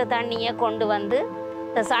வேலணையிலிருந்து அந்த தண்ணியை கொண்டு வந்து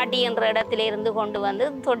இந்த சாட்டி என்ற இடத்துல இருந்து கொண்டு வந்து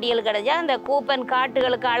தொட்டிகள் கிடைச்சா அந்த கூப்பன்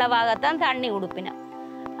காட்டுகளுக்கு அளவாகத்தான் தண்ணி கொடுப்பினோம்.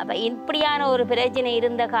 அப்போ இப்படியான ஒரு பிரச்சனை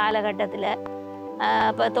இருந்த காலகட்டத்தில்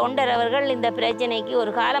இப்போ தொண்டர் அவர்கள் இந்த பிரச்சனைக்கு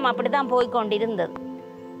ஒரு காலம் அப்படி தான் போய்கொண்டிருந்தது.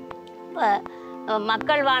 இப்போ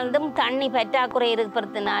மக்கள் வாழ்ந்தும் தண்ணி பற்றாக்குறை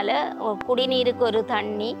இருக்கிறதுனால குடிநீருக்கு ஒரு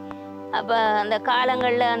தண்ணி, அப்போ அந்த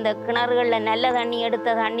காலங்களில் அந்த கிணறுகளில் நல்ல தண்ணி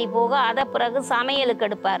எடுத்த தண்ணி போக அதை பிறகு சமையலுக்கு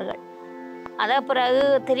எடுப்பார்கள். அதை பிறகு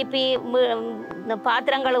திருப்பி இந்த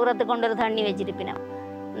பாத்திரங்கள் உரத்துக்கு கொண்டு ஒரு தண்ணி வச்சிருப்பினோம்.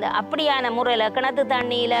 இந்த அப்படியான முறையில் கிணத்து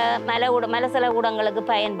தண்ணியில் மலசல கூடங்களுக்கு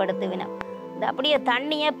பயன்படுத்துவினோம். இந்த அப்படியே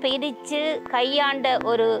தண்ணியை பிரித்து கையாண்ட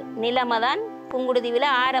ஒரு நிலைமை தான் புங்குடுதீவில்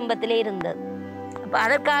ஆரம்பத்திலே இருந்தது. அப்போ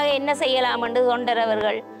அதற்காக என்ன செய்யலாமென்று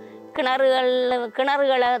தொண்டரவர்கள்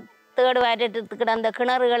கிணறுகளை தேடுவாரத்துக்கு அந்த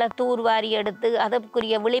கிணறுகளை தூர்வாரி எடுத்து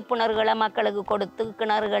அதற்குரிய விழிப்புணர்வுகளை மக்களுக்கு கொடுத்து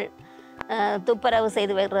கிணறுகள் துப்புரவு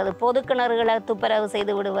செய்து விடுறது, பொது கிணறுகளை துப்புரவு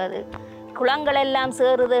செய்து விடுவது, குளங்கள் எல்லாம்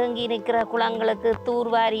சேறு தேங்கி நிற்கிற குளங்களுக்கு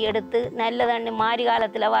தூர்வாரி எடுத்து நல்ல தண்ணி மாரி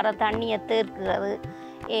காலத்தில் வர தண்ணியை தேர்க்கிறது.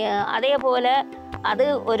 அதே போல் அது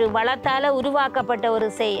ஒரு வளத்தால் உருவாக்கப்பட்ட ஒரு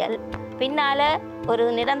செயல். பின்னால் ஒரு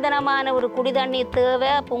நிரந்தரமான ஒரு குடிதண்ணீர்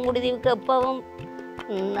தேவை புங்குடுதீவுக்கு எப்பவும்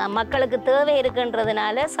மக்களுக்கு தேவை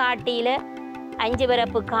இருக்குன்றதுனால சாட்டியில் 5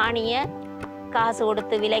 பரப்பு காணியை காசு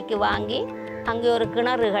கொடுத்து விலைக்கு வாங்கி அங்கே ஒரு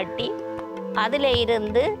கிணறு கட்டி அதில்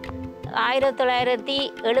இருந்து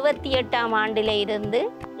 1978ஆம் ஆண்டில் இருந்து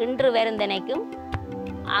இன்று வருந்தனைக்கும்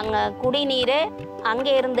அங்கே குடிநீரை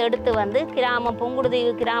அங்கே இருந்து எடுத்து வந்து கிராமம்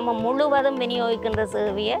புங்குடுதீவு கிராமம் முழுவதும் விநியோகிக்கின்ற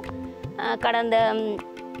சேவையை கடந்த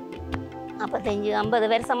 45-50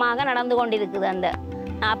 வருஷமாக நடந்து கொண்டிருக்குது. அந்த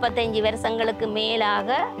 45 வருஷங்களுக்கு மேலாக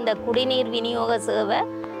இந்த குடிநீர் விநியோக சேவை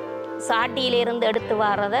சாட்டியிலிருந்து எடுத்து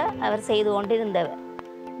வர்றதை அவர் செய்து கொண்டிருந்தவர்.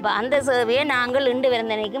 இப்போ அந்த சேவையை நாங்கள் இன்று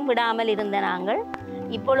வருந்தனைக்கும் விடாமல் இருந்த நாங்கள்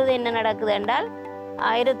இப்பொழுது என்ன நடக்குது என்றால்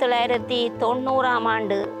 1990ஆம்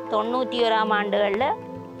ஆண்டு 91ஆம் ஆண்டுகளில்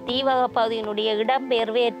தீவக பகுதியினுடைய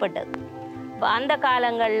இடம்பெயர்வு ஏற்பட்டது. இப்போ அந்த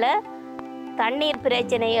காலங்களில் தண்ணீர்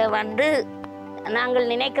பிரச்சனையை நாங்கள்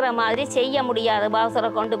நினைக்கிற மாதிரி செய்ய முடியாத பாசரை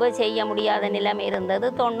கொண்டு போய் செய்ய முடியாத நிலைமை இருந்தது.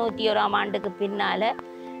 91ஆம் ஆண்டுக்கு பின்னால்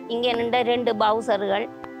இங்கே நின்ற 2 பவுசர்கள்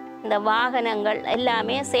இந்த வாகனங்கள்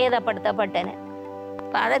எல்லாமே சேதப்படுத்தப்பட்டன.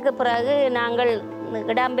 இப்போ அதுக்கு பிறகு நாங்கள்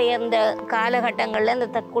இடம்பெயர்ந்த காலகட்டங்களில்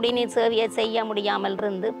இந்த குடிநீர் சேவையை செய்ய முடியாமல்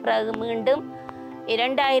இருந்து பிறகு மீண்டும்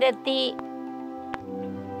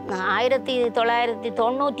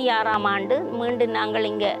 1996ஆம் ஆண்டு மீண்டும் நாங்கள்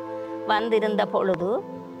இங்கே வந்திருந்த பொழுது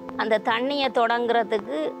அந்த தண்ணியை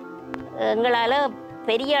தொடங்குறதுக்கு எங்களால்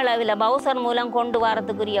பெரிய அளவில் பவுசர் மூலம் கொண்டு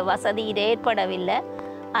வரத்துக்குரிய வசதி இது ஏற்படவில்லை.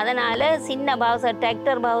 அதனால் சின்ன பவுசர்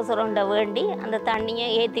டிராக்டர் பவுசர் ஒன்றை வேண்டி அந்த தண்ணியை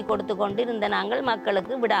ஏற்றி கொடுத்து கொண்டு இருந்த நாங்கள்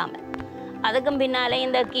மக்களுக்கு விடாமல். அதுக்கும் பின்னாலே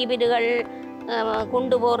இந்த கீபிடுகள்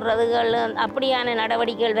குண்டு போடுறதுகள் அப்படியான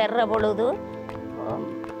நடவடிக்கைகள் வர்ற பொழுது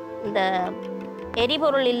இந்த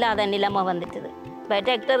எரிபொருள் இல்லாத நிலைமை வந்துட்டுது. இப்போ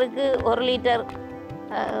டிராக்டருக்கு 1 லிட்டர்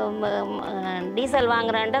டீசல்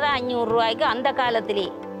வாங்குறான்றது 500 ரூபாய்க்கு அந்த காலத்திலே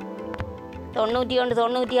 91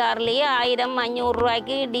 96லேயே 1500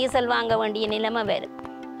 ரூபாய்க்கு டீசல் வாங்க வேண்டிய நிலைமை வேறு.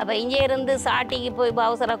 அப்போ இங்கே இருந்து சாட்டிக்கு போய்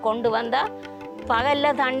பவுசரை கொண்டு வந்தால்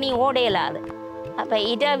பகலில் தண்ணி ஓடையலாது. அப்போ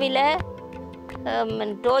இரவில்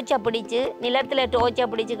டோச்சை பிடிச்சி நிலத்தில் டோச்சை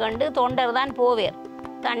பிடிச்சி கொண்டு தொண்டர் தான் போவேர்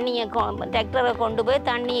தண்ணியை டிராக்டரை கொண்டு போய்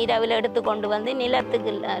தண்ணி இரவில் எடுத்து கொண்டு வந்து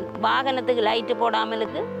நிலத்துக்கு வாகனத்துக்கு லைட்டு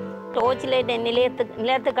போடாமலுக்கு டோர்ச் லைட்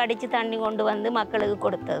நிலத்துக்கு அடித்து தண்ணி கொண்டு வந்து மக்களுக்கு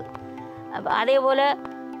கொடுத்தது. அப்போ அதே போல்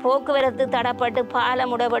போக்குவரத்து தடப்பட்டு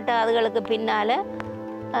பாலம் முடப்பட்டு அதுகளுக்கு பின்னால்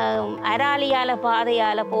அராலியால்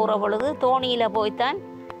பாதையால் போகிற பொழுது தோணியில் போய்த்தான்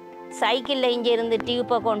சைக்கிளில் இங்கேருந்து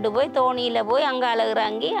டியூப்பை கொண்டு போய் தோணியில் போய் அங்கால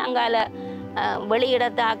இறங்கி அங்கால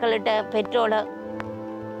வெளியிடத்து ஆக்கள்கிட்ட பெட்ரோலை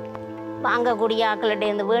வாங்கக்கூடிய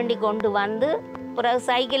ஆக்கள்கிட்ட வேண்டி கொண்டு வந்து பிறகு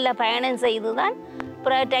சைக்கிளில் பயணம் செய்து தான்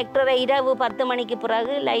பிறகு டிராக்டரை இரவு 10 மணிக்கு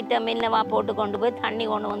பிறகு லைட்டை மெல்லமாக போட்டு கொண்டு போய் தண்ணி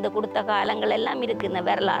கொண்டு வந்து கொடுத்த காலங்கள் எல்லாம் இருக்குது இந்த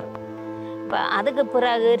வரலாறு. இப்போ அதுக்கு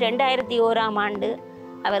பிறகு 2001ஆம் ஆண்டு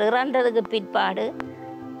அவர் இறந்ததுக்கு பிற்பாடு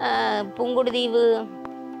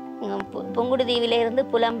புங்குடுதீவிலேருந்து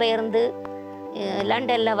புலம்பெயர்ந்து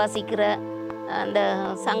லண்டனில் வசிக்கிற அந்த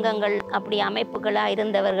சங்கங்கள் அப்படி அமைப்புகளாக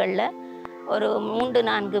இருந்தவர்களில் ஒரு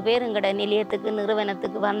 3-4 பேர் எங்கட நிலையத்துக்கு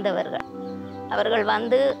நிறுவனத்துக்கு வந்தவர்கள். அவர்கள்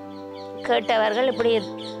வந்து கேட்டவர்கள் இப்படி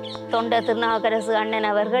தொண்ட திருநாவுக்கரசு அண்ணன்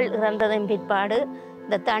அவர்கள் இறந்ததன் பிற்பாடு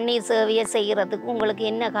இந்த தண்ணீர் சேவையை செய்கிறதுக்கு உங்களுக்கு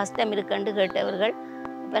என்ன கஷ்டம் இருக்குன்னு கேட்டவர்கள்.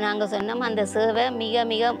 இப்போ நாங்கள் சொன்னோம் அந்த சேவை மிக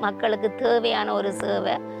மிக மக்களுக்கு தேவையான ஒரு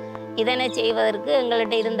சேவை. இதனை செய்வதற்கு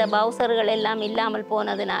எங்கள்கிட்ட இருந்த பவுசர்கள் எல்லாம் இல்லாமல்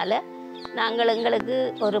போனதுனால நாங்கள் எங்களுக்கு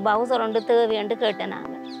ஒரு பவுசர் ஒன்று தேவை என்று கேட்டேன்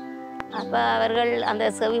நாங்கள். அப்போ அவர்கள் அந்த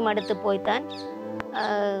செவி மடுத்து போய்த்தான்.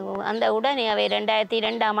 அந்த உடனே அவை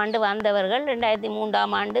 2002ஆம் ஆண்டு வந்தவர்கள்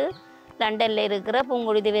 2003ஆம் ஆண்டு லண்டனில் இருக்கிற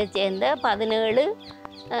புங்குடுதீவை சேர்ந்த 17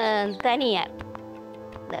 தனியார்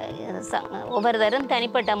ஒவ்வொருத்தரும்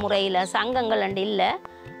தனிப்பட்ட முறையில் சங்கங்கள் அண்டு இல்லை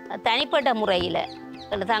தனிப்பட்ட முறையில்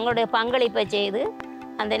தங்களுடைய பங்களிப்பை செய்து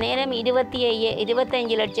அந்த நேரம்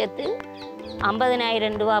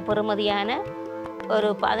 25,50,000 ரூபா பெறுமதியான ஒரு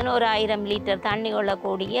 11,000 லிட்டர் தண்ணி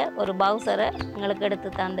கொள்ளக்கூடிய ஒரு பவுசரை எங்களுக்கு எடுத்து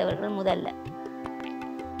தந்தவர்கள் முதல்ல.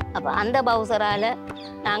 அப்போ அந்த பவுசரால்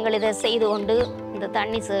நாங்கள் இதை செய்து கொண்டு இந்த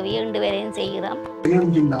தண்ணி சேவையை இன்று வரையும் செய்கிறோம்.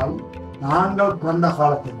 நாங்கள் பிறந்த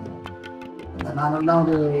காலத்தில் நாங்கள்லாம்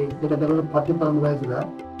ஒரு கிட்டத்தட்ட 10-12 வயசுல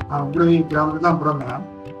உங்களுடைய கிராமத்தில் தான் பிறந்தேன்.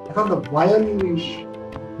 அப்போ அந்த வயல்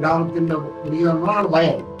கிராமத்தின் வயல்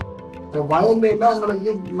வயல்ல எல்லாம்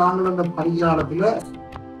எங்களுக்கு நாங்கள் அந்த பரிகாலத்தில்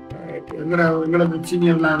எங்களுக்கு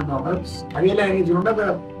சீனியர்லாம் இருந்தவங்க அதையெல்லாம் என்ன சொன்னா அந்த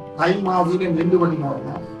தை மாதத்துல நெல் பண்ணிக்குவாங்க.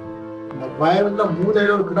 அந்த வயல்ல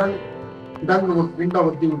மூலையில ஒரு கிடங்கு குண்டை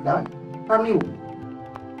ஒத்தி விட்டா தண்ணி விடும்.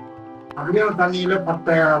 அப்படியே தண்ணியில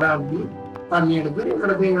பட்டையாட அள்ளி தண்ணி எடுத்து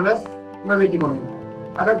எங்களை வைக்க கொண்டு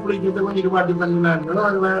அதை குளிக்கிறது கொஞ்சம் 20 தண்ணிலாம் இருந்தாலும்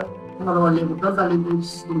அதில் வழியை விட்டா தண்ணி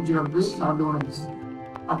குளிச்சு வந்து நடந்து கொண்டு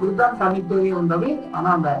அப்படித்தான் தண்ணி தேவை வந்தது. ஆனா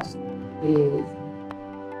அந்த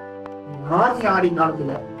ராணி ஆடி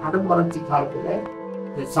காலத்துல கடும் வளர்ச்சி காலத்துல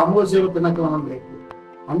சமூக சேவை திணைக்களம் வந்து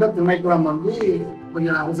அந்த திணைக்களம் வந்து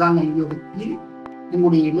கொஞ்சம் அரசாங்கம் இங்கே ஒதுக்கி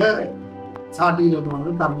உங்களுடைய சாட்டியில்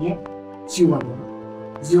வந்து தண்ணியை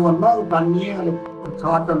ஜீவன் தான் தண்ணியை அது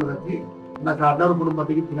காட்டுறதுக்கு அந்த காட்டில் ஒரு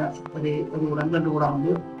குடும்பத்துக்கு ஒரு உடன்கட்டு கூட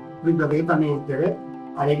வந்து குடிப்பதற்கு தண்ணி ஊற்றுறது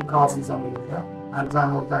அதைக்கு காசு சமைக்க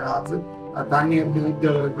அரசாங்கம் கொடுத்த காசு தண்ணி எடுத்து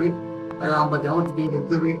விற்கிறதுக்கு 50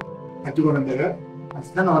 எடுத்து கற்றுக் கொண்டது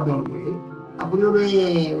அதுதான் நடந்து கொண்டு அப்படி ஒரு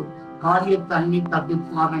காரிய தண்ணி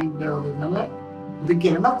தட்டுப்பாடுன்ற ஒரு நிலை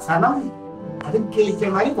இதுக்குன்னா சனம் அதுக்கேற்ற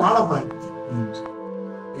மாதிரி வாழப்படாது.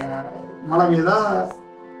 மழை பெய்தா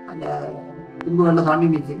அந்த இங்கு வெள்ள தண்ணி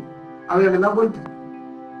நிற்கு அவையெல்லாம் போயிட்டு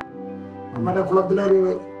நம்ம குளத்துல ஒரு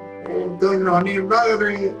தேங்கின வண்டி இருந்தா ஒரு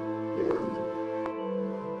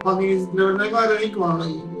 15 நீக்குவாங்க.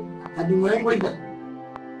 அது முறையும் போயிட்டேன்.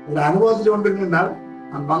 ஒரு அனுபவத்தில் ஒன்று இருந்தால்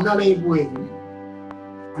நான் வங்காளையை போயிருக்கேன்.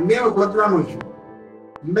 அங்கேயே ஒரு குளத்துலாம் போயிடுச்சு.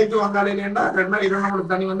 இன்றைக்கு வங்காளையிலேண்டா 2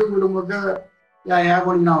 தண்ணி வந்து வீடு முழுக்க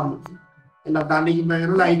ஏகோடினா வந்துச்சு. எல்லாம் தண்ணிக்கு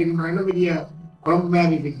மேலும் ஐட்டுக்கு பெரிய குழம்பு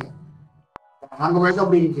மேலே இருக்கு. அங்கே போய்க்க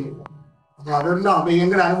அப்படி இருக்கு. அப்போ அதெல்லாம் அப்போ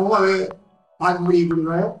எங்கிற அனுபவம் அது பார்க்கக்கூடிய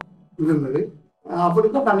இருந்தது.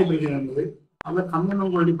 அப்படித்தான் தண்ணி பிரச்சனை இருந்தது. அந்த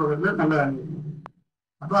கம்மன் கோழி பக்கத்தில் நல்ல தண்ணி.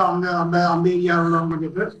 அப்போ அந்த அந்த அந்த ஏரியாவில்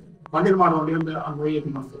கொஞ்சம் பேர் வண்டில் மாட வண்டி வந்து அங்கே போய்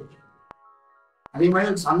ஏற்றிட்டு அதே மாதிரி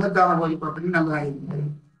சங்கத்தான கோழி பக்கத்துலையும் நல்ல தண்ணி இருந்தது.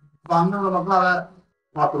 இப்போ அங்கே உள்ள மக்கள் அதை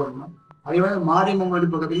பார்த்து வரணும். அதே மாதிரி மாரியம்மன் கோழி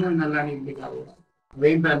பக்கத்துலையும் நல்ல தண்ணி இருந்துக்காது.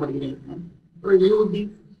 வெயில் பயன்படுத்திக்கிட்டு ஒரு 20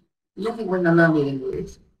 இன்னும் கொஞ்சம் நல்ல தண்ணி இருந்தது.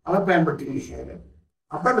 அதை பயன்படுத்திக்கிட்டு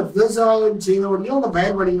அப்போ அந்த விவசாயம் செய்தவரையும் அந்த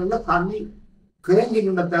பயன்படுத்திகளில் தண்ணி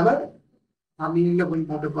குறைஞ்சிக்கின்றதால தண்ணியில்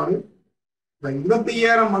கொஞ்சம் தட்டுப்பாடு.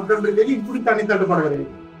 25,000 மக்கள் இருக்கிறது இப்படி தண்ணி தட்டுப்பாடு கிடையாது.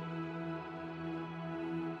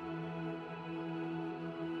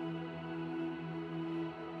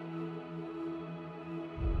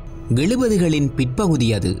 எழுபதுகளின் பிற்பகுதி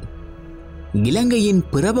அது. இலங்கையின்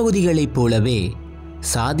பிற பகுதிகளைப் போலவே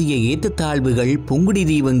சாதிய ஏற்றத்தாழ்வுகள்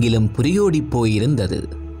புங்குடுதீவெங்கிலும் புரியோடி போயிருந்தது.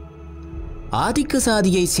 ஆதிக்க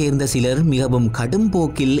சாதியைச் சேர்ந்த சிலர் மிகவும் கடும்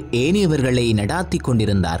போக்கில் ஏனையவர்களை நடாத்தி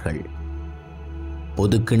கொண்டிருந்தார்கள்.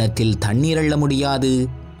 பொதுக்கிணத்தில் தண்ணீர் அள்ள முடியாது,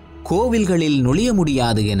 கோவில்களில் நுழைய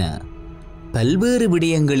முடியாது என பல்வேறு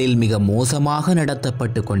விடயங்களில் மிக மோசமாக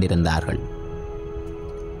நடத்தப்பட்டு கொண்டிருந்தார்கள்.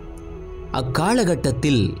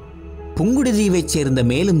 அக்காலகட்டத்தில் புங்குடுதீவைச் சேர்ந்த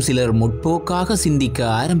மேலும் சிலர் முற்போக்காக சிந்திக்க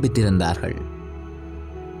ஆரம்பித்திருந்தார்கள்.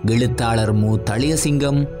 எழுத்தாளர் மு.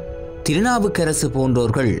 தளியசிங்கம், திருநாவுக்கரசு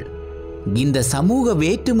போன்றோர்கள் இந்த சமூக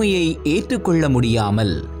வேற்றுமையை ஏற்றுக்கொள்ள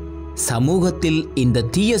முடியாமல் சமூகத்தில் இந்த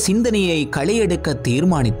தீய சிந்தனையை களையெடுக்க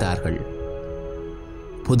தீர்மானித்தார்கள்.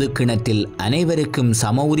 பொதுக்கிணத்தில் அனைவருக்கும்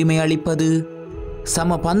சம உரிமை அளிப்பது,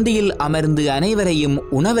 சம பந்தியில் அமர்ந்து அனைவரையும்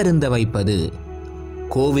உணவருந்த வைப்பது,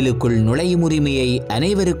 கோவிலுக்குள் நுழையும் உரிமையை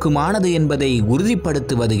அனைவருக்குமானது என்பதை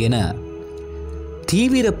உறுதிப்படுத்துவது என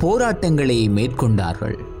தீவிர போராட்டங்களை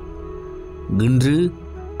மேற்கொண்டார்கள். இன்று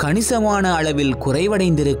கணிசமான அளவில்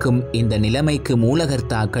குறைவடைந்திருக்கும் இந்த நிலைமைக்கு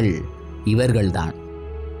மூலகர்த்தாக்கள் இவர்கள்தான்.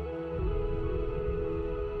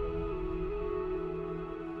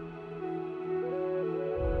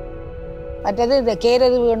 மற்றது இந்த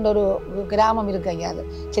கேரதி என்ற ஒரு கிராமம் இருக்கு ஐயா. அது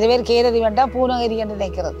சில பேர் கேரதி வேண்டாம் பூனகிரி என்று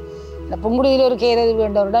நினைக்கிறது. இந்த புங்குடுதியில் ஒரு கேரதீவு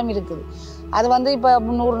என்ற ஒரு இடம் இருக்குது. அது வந்து இப்போ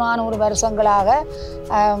 300-400 வருஷங்களாக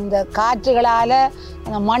இந்த காற்றுகளால்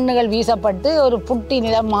அந்த மண்ணுகள் வீசப்பட்டு ஒரு புட்டி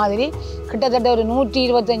நிலம் மாதிரி கிட்டத்தட்ட ஒரு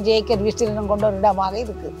 125 ஏக்கர் விஸ்தீர்ணம் கொண்ட ஒரு இடமாக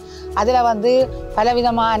இருக்குது. அதில் வந்து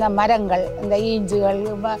பலவிதமான மரங்கள், இந்த ஈஞ்சுகள்,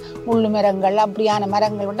 முள்ளு மரங்கள், அப்படியான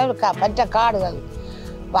மரங்கள் வந்து பற்ற காடுகள்.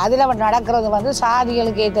 இப்போ அதில் நடக்கிறது வந்து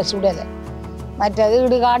சாதிகளுக்கு ஏற்ற சுடலை, மற்றது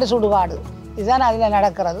இடுகாடு சுடுகாடு, இதுதான் அதில்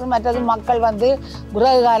நடக்கிறது. மற்றது மக்கள் வந்து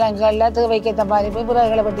விறகு காலங்களில் தேவைக்கேற்ற மாதிரி போய்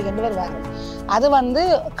விறகுகளை வெட்டி கொண்டு வருவார்கள். அது வந்து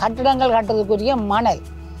கட்டிடங்கள் கட்டுறதுக்குரிய மணல்.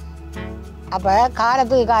 அப்போ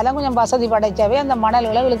காலத்துக்கு காலம் கொஞ்சம் வசதி படைச்சவே அந்த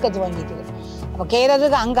மணல்களை இழுக்கத்து வாங்கிட்டு. அப்போ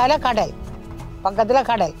கேரதுக்கு அங்கால கடல், பக்கத்தில்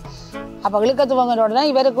கடல். அப்போ இழுக்கத்து வாங்கின உடனே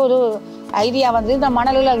இவருக்கு ஒரு ஐடியா வந்து இந்த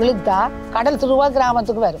மணல்களை இழுத்தா கடல் திருவா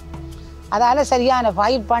கிராமத்துக்கு வரும். அதால் சரியான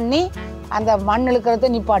ஃபைட் பண்ணி அந்த மண் இழுக்கிறத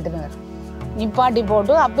நிப்பாட்டி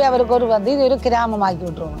போட்டு அப்போ அவருக்கு ஒரு வந்து இது ஒரு கிராமமாக்கி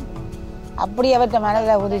விட்டுருவோம். அப்படி அவர்கிட்ட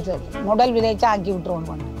மணலில் உதிச்சு முதல் விதைச்சு ஆக்கி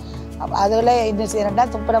விட்டுருவோம். அதில் என்ன செய்யறா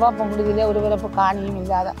துப்புரவாக பொங்குடுதியில் ஒரு பிறப்பு காணியும்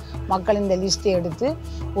இல்லாத மக்கள் இந்த லிஸ்ட்டை எடுத்து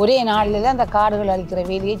ஒரே நாளில் அந்த காடுகள் அழிக்கிற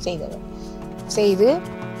வேலையை செய்து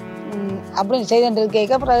அப்படி செய்துட்டு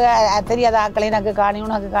கேட்க பிறகு தெரியாத ஆக்களை எனக்கு காணி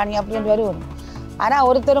உனக்கு காணி அப்படின்னு வருவோம். ஆனால்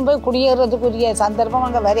ஒருத்தரும் போய் குடியேறதுக்குரிய சந்தர்ப்பம்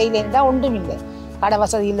அங்கே வரையிலேன்னு தான் ஒன்றும் இல்லை. கடை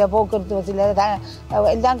வசதி இல்லை, போக்குவரத்து வசதி இல்லை,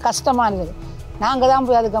 எல்லாம் கஷ்டமானது. நாங்கள் தான்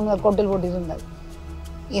போய் அதுக்கு கொட்டில் போட்டு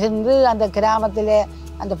இருந்து அந்த கிராமத்தில்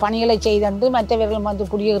அந்த பணிகளை செய்து மற்றவர்கள் வந்து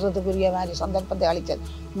குடியேறதுக்குரிய மாதிரி சந்தர்ப்பத்தை அளித்தது.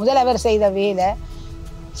 முதல் செய்த வேலை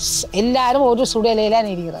எல்லாரும் ஒரு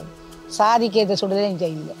சுடலையில் இருக்கிறது. சாதிக்கேற்ற சுடலையும்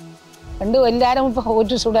செய்யல. எல்லாரும் இப்போ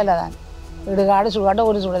ஒரு சுடலை தான், இடுகாடு சுடுகாடு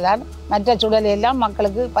ஒரு சுடலான். மற்ற சுடலையெல்லாம்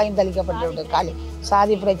மக்களுக்கு பயந்தளிக்கப்பட்டு காலி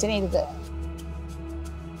சாதி பிரச்சனை இருக்குது.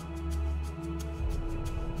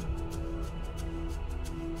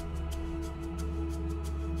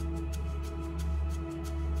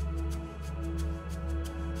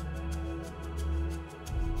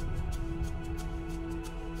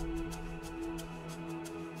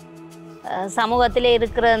 சமூகத்தில்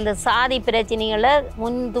இருக்கிற இந்த சாதி பிரச்சனைகளை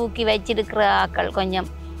முன் தூக்கி வச்சிருக்கிற ஆக்கள் கொஞ்சம்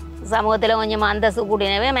சமூகத்தில் கொஞ்சம் அந்தஸ்து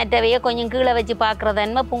கூடினவே மற்றவையே கொஞ்சம் கீழே வச்சு பார்க்குற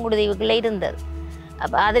தன்மை புங்குடுதீவுக்குள்ளே இருந்தது.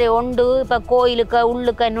 அப்போ அதில் ஒன்று இப்போ கோயிலுக்கு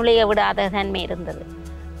உள்ளுக்க நுழைய விடாத தன்மை இருந்தது.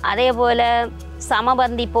 அதே போல்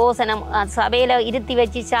சமபந்தி போசனம் சபையில் இருத்தி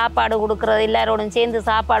வச்சு சாப்பாடு கொடுக்குறது, எல்லாரோடும் சேர்ந்து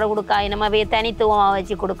சாப்பாடு கொடுக்காயினமாவே தனித்துவமாக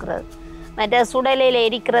வச்சு கொடுக்குறது. மற்ற சுடலையில்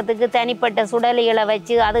எரிக்கிறதுக்கு தனிப்பட்ட சுடலைகளை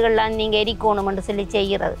வச்சு அதுகள்லாம் நீங்கள் எரிக்கணும்னு சொல்லி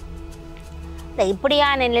செய்கிறது.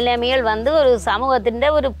 இப்படியான நிலைமைகள் வந்து ஒரு சமூகத்தின்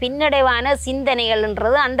ஒரு பின்னடைவான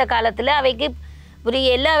சிந்தனைகள்ன்றது அந்த காலத்தில் அவைக்கு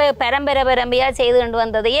உரிய எல்லா பரம்பரையாக செய்து கொண்டு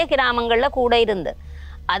வந்ததையே கிராமங்களில் கூட இருந்தது.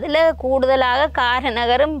 அதில் கூடுதலாக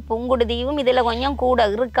காரநகரும் புங்குடுதீவும் இதில் கொஞ்சம் கூட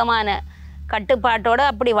இறுக்கமான கட்டுப்பாட்டோடு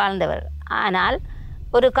அப்படி வாழ்ந்தவர். ஆனால்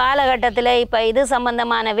ஒரு காலகட்டத்தில் இப்போ இது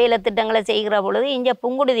சம்பந்தமான வேலை திட்டங்களை செய்கிற பொழுது இங்கே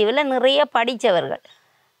புங்குடுதீவில் நிறைய படித்தவர்கள்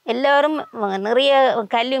எல்லோரும் நிறைய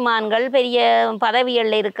கல்விமான்கள் பெரிய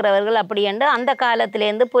பதவிகளில் இருக்கிறவர்கள் அப்படி என்று அந்த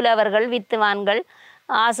காலத்திலேருந்து புலவர்கள், வித்துவான்கள்,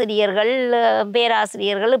 ஆசிரியர்கள்,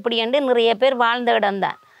 பேராசிரியர்கள் இப்படி என்று நிறைய பேர் வாழ்ந்த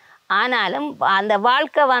இடம்தான். ஆனாலும் அந்த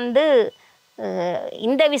வாழ்க்கை வந்து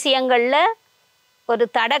இந்த விஷயங்களில் ஒரு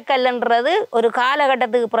தடக்கல்ன்றது ஒரு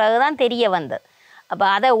காலகட்டத்துக்கு பிறகு தான் தெரிய வந்தது. அப்போ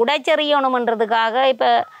அதை உடைச்செறியணுமன்றதுக்காக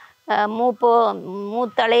இப்போ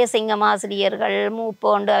மூத்தளைய சிங்கம் ஆசிரியர்கள்,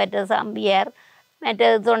 மூப்போண்டு அவற்ற சம்பியர், மற்ற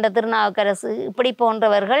தொண்ட திருநாவுக்கரசு இப்படி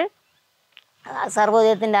போன்றவர்கள்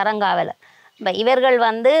சர்வோதயத்தின் அறங்காவலர். இப்போ இவர்கள்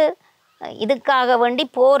வந்து இதுக்காக வேண்டி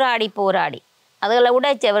போராடி அதுகளை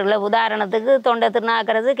உடைச்சவர்களை உதாரணத்துக்கு தொண்ட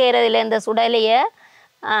திருநாவுக்கரசு கேரதில் இந்த சுடலையை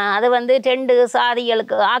அது வந்து 2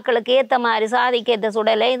 சாதிகளுக்கு ஆக்களுக்கு ஏற்ற மாதிரி சாதிக்கு ஏற்ற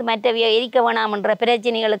சுடலை இது மற்றவிய எரிக்க வேணாமன்ற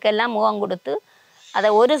பிரச்சனைகளுக்கெல்லாம் முகம் கொடுத்து அதை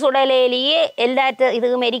ஒரு சுடலையிலேயே எல்லாற்ற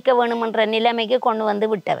இதுவும் எரிக்க வேணுமன்ற நிலைமைக்கு கொண்டு வந்து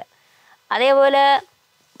விட்டவர். அதே போல்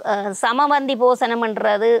சமபந்தி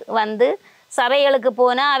போசனம்ன்றது வந்து சபைகளுக்கு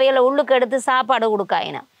போனால் அவைகளை உள்ளுக்கு எடுத்து சாப்பாடு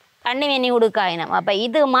கொடுக்காயினம், தண்ணி வெண்ணி கொடுக்காயினம். அப்போ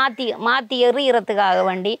இது மாற்றி எறிகிறதுக்காக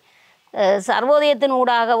வேண்டி சர்வோதயத்தின்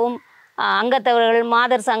ஊடாகவும் அங்கத்தவர்கள்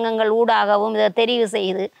மாதர் சங்கங்கள் ஊடாகவும் இதை தெரிவு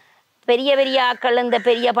செய்து பெரிய பெரிய ஆக்கள் இந்த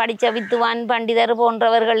பெரிய படித்த வித்துவான் பண்டிதர்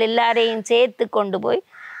போன்றவர்கள் எல்லாரையும் சேர்த்து கொண்டு போய்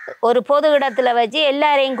ஒரு பொது இடத்துல வச்சு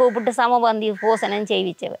எல்லாரையும் கூப்பிட்டு சமபந்தி போசனம்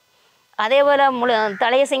செய்விச்சவர். அதே போல்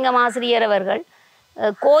தலையசிங்கம் ஆசிரியர் அவர்கள்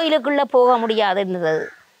கோயிலுக்குள்ளே போக முடியாது இருந்தது.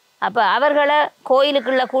 அப்போ அவர்களை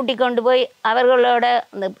கோயிலுக்குள்ளே கூட்டி கொண்டு போய் அவர்களோட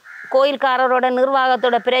இந்த கோயில்காரரோட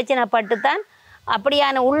நிர்வாகத்தோட பிரச்சனைப்பட்டு தான்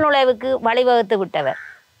அப்படியான உள்நுழைவுக்கு வழிவகுத்து விட்டவர்.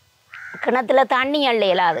 கிணத்துல தண்ணி அள்ள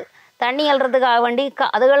இயலாது, தண்ணி அள்ளுறதுக்காக வேண்டி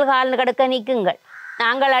அதுகள் கால் கிடக்க நிற்குங்கள்,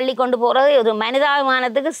 நாங்கள் அள்ளி கொண்டு போகிறது ஒரு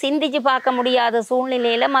மனிதாபிமானத்துக்கு சிந்திச்சு பார்க்க முடியாத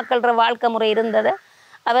சூழ்நிலையில் மக்களோட வாழ்க்கை முறை இருந்ததை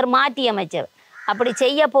அவர் மாற்றி அமைச்சவர். அப்படி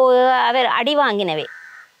செய்ய அவர் அடி வாங்கினவே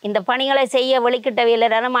இந்த பணிகளை செய்ய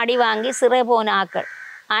வெளிக்கிட்டவையிலரும் அடி வாங்கி சிறை போன ஆக்கள்.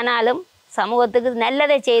 ஆனாலும் சமூகத்துக்கு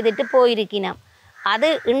நல்லதை செய்துட்டு போயிருக்கணும். அது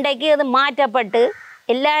இன்றைக்கு அது மாற்றப்பட்டு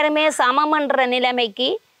எல்லாருமே சமமன்ற நிலைமைக்கு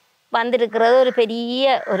வந்திருக்கிறது ஒரு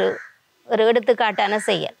பெரிய ஒரு எடுத்துக்காட்டான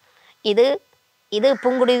செயல். இது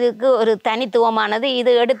புங்குடுதீவுக்கு ஒரு தனித்துவமானது.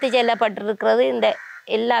 இது எடுத்து செல்லப்பட்டிருக்கிறது. இந்த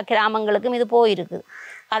எல்லா கிராமங்களுக்கும் இது போயிருக்குது.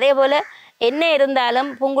 அதே போல் என்ன இருந்தாலும்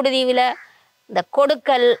புங்குடுதீவில் இந்த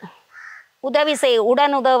கொடுக்கல் உதவி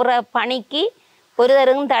உடனுதவுற பணிக்கு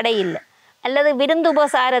ஒருதரும் தடை இல்லை. அல்லது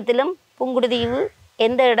விருந்துபசாரத்திலும் புங்குடுதீவு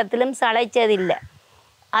எந்த இடத்திலும் சளைச்சதில்லை.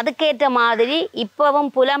 அதுக்கேற்ற மாதிரி இப்போவும்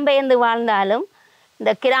புலம்பெயர்ந்து வாழ்ந்தாலும்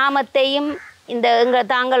இந்த கிராமத்தையும்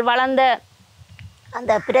தாங்கள் வளர்ந்த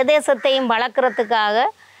அந்த பிரதேசத்தையும் வளர்க்குறதுக்காக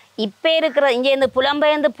இப்போ இருக்கிற இங்கேருந்து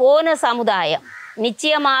புலம்பெயர்ந்து போன சமுதாயம்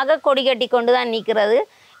நிச்சயமாக கொடி கட்டி கொண்டு தான் நிற்கிறது.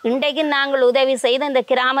 இன்றைக்கு நாங்கள் உதவி செய்து இந்த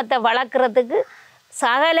கிராமத்தை வளர்க்குறதுக்கு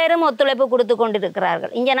சகலரும் ஒத்துழைப்பு கொடுத்து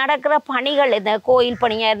கொண்டிருக்கிறார்கள். இங்கே நடக்கிற பணிகள் இந்த கோயில்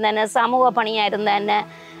பணியாக இருந்தானே, சமூக பணியாக இருந்தானே,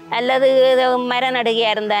 அல்லது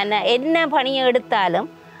மரநடுகையாக இருந்தானே, என்ன பணியை எடுத்தாலும்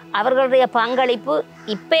அவர்களுடைய பங்களிப்பு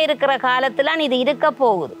இப்போ இருக்கிற காலத்தில் இது இருக்க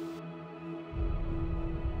போகுது.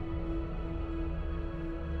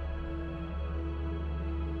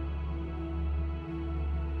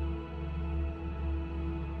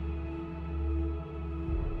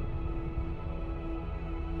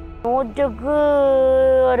 நூற்றுக்கு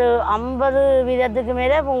ஒரு 50%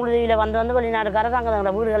 மேலே புங்குடுதீவில் வந்து வெளிநாட்டுக்காரர் அங்கே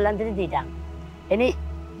தங்களோட வீடுகள்லாம் திருத்திட்டாங்க. இனி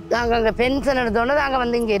நாங்கள் அங்கே பென்ஷன் எடுத்தோன்னே நாங்கள்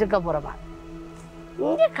வந்து இங்கே இருக்க போகிறோமா.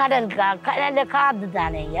 இங்கே கடலில் காற்று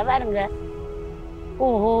தானே பாருங்க,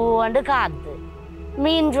 ஊண்டு காற்று.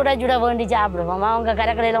 மீன் சுட சுட வேண்டி சாப்பிடுவோம். அவங்க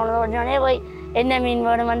கடற்கரையில் உடனே போய் என்ன மீன்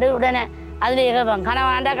வேணுமெண்டு உடனே அதில் கேட்போம்.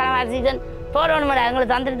 கனவாண்டா சீசன் போடணுமாடா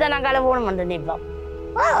எங்களுக்கு தந்துட்டு தான் நாங்கள் போகணுமெண்டு நிற்போம்.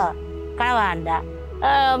 கனவாண்டா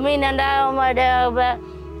மீனண்டா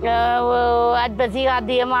அற்பசி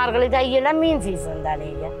அதிகமார்கள் கையெல்லாம் மீன் சீசன் தானே.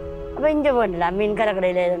 அப்போ இங்கே வேண்டலாம் மீன்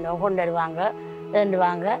கடற்கரையில் இருந்தோம்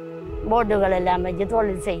கொண்டுடுவாங்க போட்டுகள் எல்லாம் வச்சு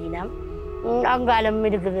தொழில் செய்யணும். அங்காலம்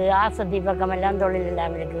இருக்குது, ஆசத்தி பக்கம் எல்லாம் தொழில்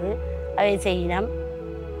எல்லாம் இருக்குது, அதை செய்யணும்.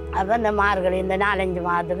 அப்போ இந்த மார்கழி இந்த 4-5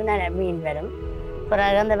 மாதத்துக்கு நிறைய மீன் வரும்.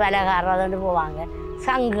 பிறகு அந்த விலகாரது போவாங்க.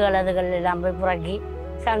 சங்குகள் அதுகள் எல்லாம் போய் புறக்கி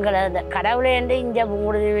சங்குகள் அந்த கடவுளேண்டு இங்கே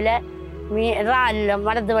புங்குடுதீவில் இறால்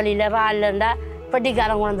மரத்து வழியில் இறால் இருந்தால்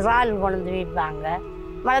பெட்டிக்காரன் கொண்டு வந்து இறால் கொண்டு வந்து விற்பாங்க.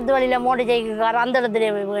 மரத்து வழியில் மோட்டை சைக்கிள்காரன் அந்த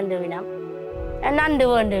இடத்துல போய் வேண்டுவினம். நண்டு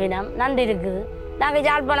வேண்டுவினம், நண்டு இருக்குது. நாங்கள்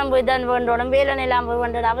யாழ்ப்பாணம் போய் தான் வேண்டோம், வேலனை எல்லாம் போய்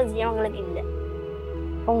வேண்டிய அவசியம் எங்களுக்கு இல்லை.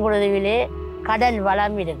 புங்குடுதீவிலே கடல்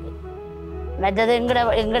வளம் இருக்குது. மற்றது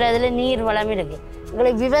எங்களை இதில் நீர் வளம் இருக்குது.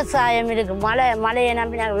 எங்களுக்கு விவசாயம் இருக்குது. மழையை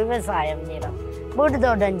நம்பி நாங்கள் விவசாயம் செய்கிறோம், வீட்டு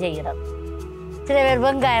தோட்டம் செய்கிறோம். சில பேர்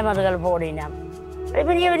வெங்காயம் அதுகள் போடினோம்.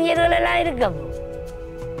 பெரிய பெரிய இதுகளெல்லாம் இருக்கு.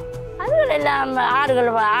 அதுகள் எல்லாம் ஆடுகள்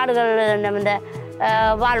இந்த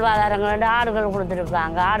வாழ்வாதாரங்கள் ஆடுகள்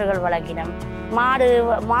கொடுத்துருப்பாங்க. ஆடுகள் வளர்க்கினோம்.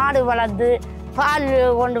 மாடு வளர்த்து பால்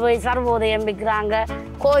கொண்டு போய் சர்வோதயம் விற்கிறாங்க,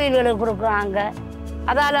 கோயில்களுக்கு கொடுக்குறாங்க.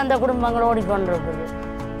 அதால் அந்த குடும்பங்கள் ஓடிக்கொண்டிருக்குது.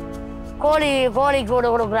 கோழி கூட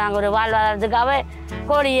கொடுக்குறாங்க ஒரு வாழ்வாதாரத்துக்கு.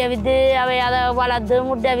 கோழியை விற்று அதை வளர்த்து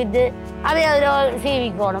முட்டை விற்று அதில்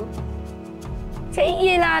சீவிக்கணும்.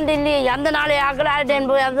 செய்யலாண்டு இல்லையே அந்த நாளை ஆக்கலாட்டேன்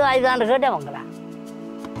போய் அது அதுதான் கேட்டவங்களா.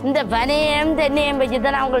 இந்த பனையும் தென்னையும் வச்சு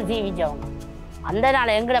தானே அவங்களை சீவிச்சவங்க. அந்த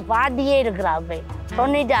நாள் எங்களை பாட்டியே இருக்கிறா. போய்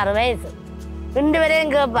 96 வயசு இன்று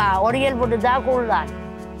வரையும் கேட்பா, ஒடியல் போட்டு தான் கூழ்தான்.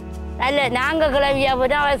 நல்ல நாங்கள் கிளவியா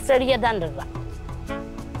போட்டு அவள் செடியத்தான் இருக்கான்.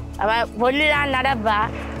 அவள் பொல்லிதான் நடப்பா.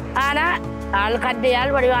 ஆனால் ஆள்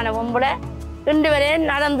கட்டையால் வடிவான பொம்பளை இன்று வரையும்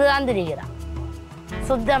நடந்து தான் திரிகிறான்.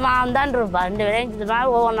 சுத்தமாக தான் இருப்பாள். இன்று வரையும்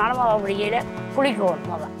சுத்தமாக ஒவ்வொரு நாளும் அவள் பிடிக்கையில்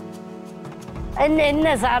குளிக்கணும். அவள் என்ன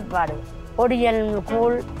சாப்பாடு, ஒடியல்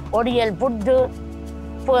கூழ், ஒடியல் புட்டு,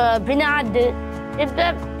 பினாட்டு. இப்போ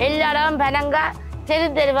எல்லா இடமும் பனங்கா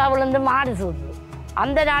தெருவா விழுந்து மாடு சூட்டு.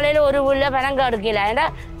 அந்த நாளையில் ஒரு ஊரில் பனங்கா எடுக்கல. ஏன்னா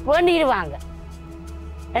வேண்டிடுவாங்க.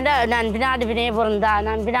 ஏண்டா நான் பினாட்டு பிணைய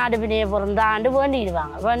பிறந்தாண்டு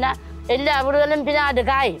வேண்டிடுவாங்க. வேணா எல்லா வீடுகளும் பினாட்டு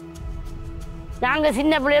காய். நாங்கள்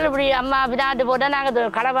சின்ன பிள்ளைகள் இப்படி அம்மா பினாட்டு போட்டால்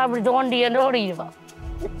நாங்கள் கடப்பா இப்படி தோண்டி என்று ஓடிடுவோம்.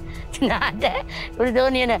 பினாட்டை இப்படி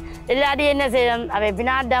தோண்டின்னு எல்லாத்தையும் என்ன செய்வோம், அவை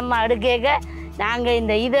பினாட்டு அம்மா எடுக்க நாங்கள்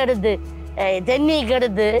இந்த இதை எடுத்து தென்னிக்கு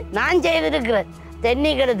எடுத்து நான் செய்திருக்கிறேன்.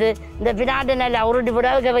 தென்னிக்கு எடுத்து இந்த பினாட்டை நல்லா உருட்டி போட்டு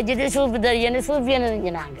அதுக்கு வச்சுட்டு சூப்பு தரியன்னு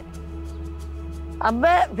சூப்பியன்னு நாங்கள்.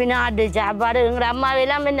 அப்போ பினாட்டு சாப்பாடு எங்கள்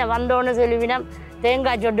அம்மாவெல்லாம் என்ன வந்தோன்னு சொல்லுவினோம்.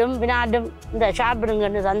 தேங்காய் சொட்டும் பினாட்டும் இந்த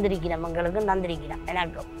சாப்பிடுங்கன்னு தந்திருக்கிறோம். எங்களுக்கும் தந்திருக்கிறோம்.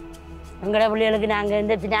 எனக்கும் எங்களோட பிள்ளைகளுக்கு நாங்கள்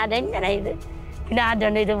இந்த பினாட்டை என்ன இது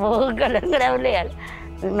பினாட்டு இது போகல எங்களோட பிள்ளைகள்.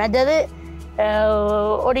 மற்றது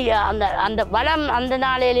அந்த வளம் அந்த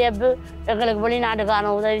நாளையிலேயே எங்களுக்கு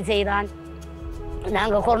வெளிநாட்டுக்கான உதவி செய்கிறான்.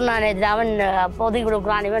 நாங்கள் கொரோனா நேரத்தில் அவன் பொதி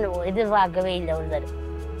கொடுக்குறான் இவன் எதிர்பார்க்கவே இல்லை ஒருத்தர்.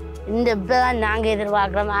 இந்த இப்போ தான் நாங்கள்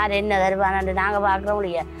எதிர்பார்க்குறோம் யார் என்ன தருவானு நாங்கள் பார்க்குறோம்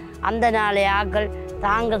இல்லையா. அந்த நாளை ஆக்கள்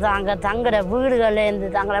தங்களோட வீடுகள்லேருந்து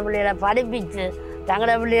தங்களோட பிள்ளைகளை படிப்பிச்சு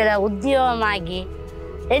தங்களோட பிள்ளைகளை உத்தியோகமாக்கி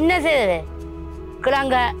என்ன செய்யுது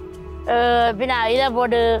கிழங்க பின்னா இதை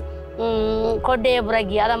போட்டு கொட்டையை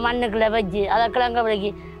புறக்கி அதை மண்ணுக்குள்ளே வச்சு அதை கிழங்க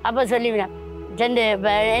புறக்கி அப்போ சொல்லிவினேன் 2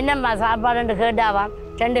 என்னம்மா சாப்பாடுன்ட்டு கேட்டாவான்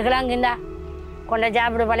 2 கிழங்குண்டா கொண்ட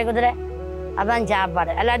சாப்பிடு பள்ளிக்கூத்துல அதான்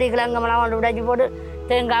சாப்பாடு. எல்லாத்தையும் கிழங்கமெல்லாம் கொண்டு உடைச்சி போட்டு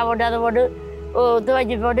தேங்காய் போட்டு அதை போட்டு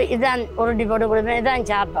துவைச்சி போட்டு இதான் உருட்டி போட்டு கொடுப்பேன். இதுதான்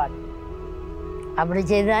சாப்பாடு. அப்படி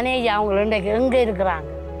செய்துதானே அவங்க இன்றைக்கு எங்கே இருக்கிறாங்க.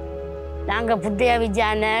 நாங்கள் புட்டையை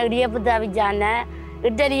வச்சானே இடியப்புத்தா வச்சானே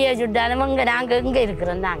இட்டலியை சுட்டானே இங்கே நாங்கள் எங்கே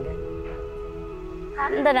இருக்கிறோம். நாங்கள்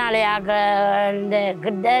அந்த நாளையாக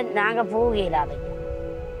கிட்ட நாங்கள் போகலாத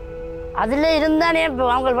அதில் இருந்தானே இப்போ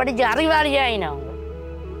அவங்க படித்து அறிவாளியாயினோம். அவங்க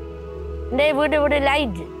இந்த வீட்டு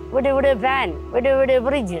லைட்டு வீட்டு ஃபேன் வீட்டு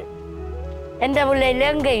ஃப்ரிட்ஜு எந்த பிள்ளை இல்லை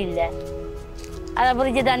எங்கே இல்லை. அதை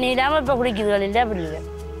ஃப்ரிட்ஜு தண்ணி இல்லாமல் இப்போ குடிக்கிறதுகள் இல்லை. அப்படி இல்லை.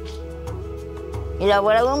 இதை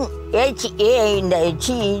உலகம் இந்த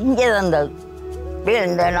எச்சி இங்கே தந்தது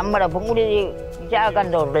இந்த நம்மளோட பொங்குடி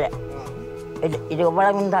கண்டோட இது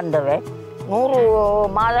உலகம் தந்தவை 100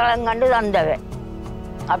 மாதளம் கண்டு தந்தவை.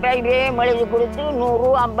 அப்போ இதே மொழிக்கு கொடுத்து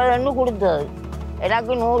 150 கொடுத்தது.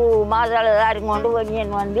 எனக்கு 100 மாதளம் கொண்டு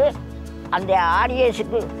வணியன் வந்து அந்த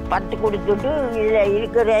ஆடியன்ஸுக்கு 10 கொடுத்துட்டு இதில்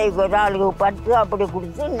இருக்கிற ஒரு ஆளுக்கு 10 அப்படி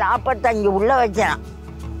கொடுத்து 45 உள்ள வச்சேன்.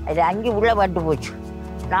 அது 5 உள்ள பட்டு போச்சு.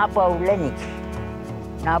 40 உள்ள நிற்கி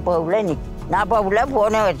 40 உள்ள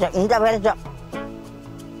போன வருஷம் இந்த வருஷம்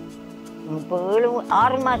இப்போ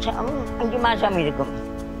 6 மாதம் 5 மாதம் இருக்கும்.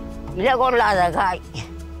 இலை கொள்ளாத காய்.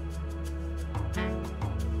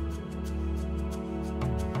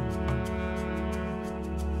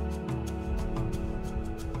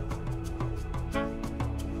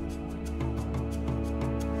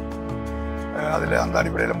 அதில் அந்த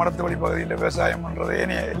அடிப்படையில் மடத்து வழி பகுதியில் விவசாயம் பண்ணுறது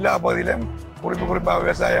ஏனைய எல்லா பகுதியிலும் குறிப்பாக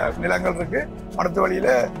விவசாய நிலங்கள் இருக்குது. மடத்து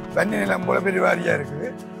வழியில் தண்ணி நிலம் போல பெருவாரியாக இருக்குது.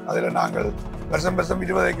 அதில் நாங்கள் வருஷம்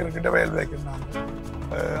 20 ஏக்கர் கிட்ட வயல் வைக்கிறாங்க.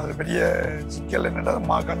 அது பெரிய சிக்கல்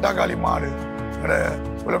என்னென்னா கட்டாக்காளி மாடு எங்களோட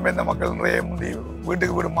புலம்பெயர்ந்த மக்கள் நிறைய முந்தி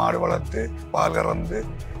வீட்டுக்கு வீடு மாடு வளர்த்து பால் கறந்து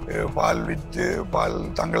பால் விற்று பால்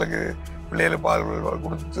தங்களுக்கு பிள்ளைகளுக்கு பால்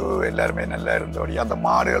கொடுத்து எல்லாருமே நல்லா இருந்தபடி அந்த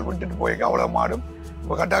மாடுகள் விட்டுட்டு போய்க்க அவ்வளோ மாடும்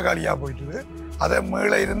இப்போ கட்டாக்காளியாக போயிட்டுது. அதை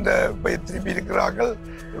மேலே இருந்த இப்போ திருப்பி இருக்கிறார்கள்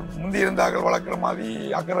முந்தி இருந்தார்கள் வளர்க்குற மாதிரி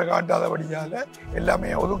அக்கறை காட்டாதபடியால் எல்லாமே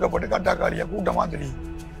ஒதுக்கப்பட்டு கட்டாக்காளியாக கூட்டமாக தெரியும்.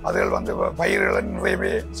 அதுகள் வந்து பயிர்களை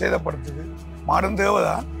நிறையவே சேதப்படுத்துது. மாடும்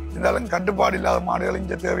தேவைதான், இருந்தாலும் கட்டுப்பாடு இல்லாத மாடுகள்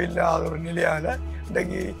இங்கே தேவையில்லாத ஒரு நிலையால்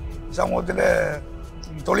இன்றைக்கு சமூகத்தில்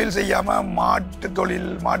தொழில் செய்யாமல் மாட்டு தொழில்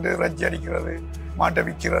மாட்டு இறைச்சி அடிக்கிறது மாட்டை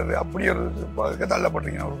விற்கிறது அப்படி ஒரு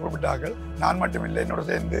தள்ளப்பட்டிருக்கணும் ஒரு குறிப்பிட்டார்கள். நான் மட்டும் இல்லை, என்னோட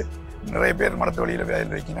சேர்ந்து நிறைய பேர் மடத்து வழியில்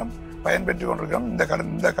வயல் வைக்கணும் பயன்பெற்று கொண்டிருக்கிறோம்.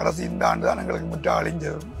 இந்த கடைசி இந்த ஆண்டு தான் எங்களுக்கு முற்ற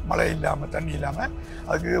அழிஞ்சது. மழை இல்லாமல் தண்ணி இல்லாமல்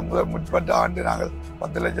அதுக்கு முற்பட்ட ஆண்டு நாங்கள்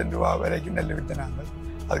 10 லட்சம் ரூபா வரைக்கும் நெல் விற்றுனாங்க.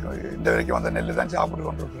 அதுக்கு இந்த வரைக்கும் அந்த நெல் தான் சாப்பிட்டு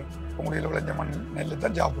கொண்டிருக்கிறோம். உங்களில் விளைஞ்ச நெல்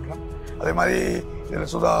தான் சாப்பிட்றோம். அதே மாதிரி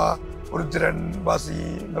இதில் சுதா உருத்திரன் பாசி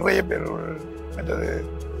நிறைய பேர் மற்றது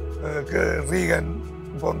ரீகன்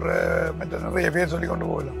போன்ற மற்ற நிறைய பேர் சொல்லி கொண்டு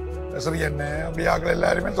போகலாம். சிறியண்ண அப்படி ஆக்கள்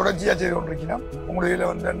எல்லாருமே தொடர்ச்சியாக செய்து கொண்டிருக்கணும். உங்களில்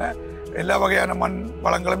வந்து என்ன எல்லா வகையான மண்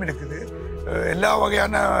வளங்களும் இருக்குது. எல்லா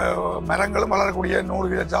வகையான மரங்களும் வளரக்கூடிய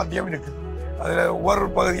 100% சாத்தியம் இருக்குது. அதில் ஒவ்வொரு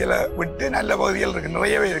பகுதியில் விட்டு நல்ல பகுதிகள் இருக்குது,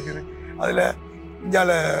 நிறையவே இருக்குது. அதில்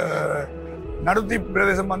இந்தியாவில் நடுத்தி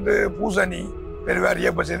பிரதேசம் வந்து பூசணி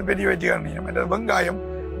பெருவாரியாக இப்போ செய்து பெரிய வெற்றிகாரணியம் என்ற வெங்காயம்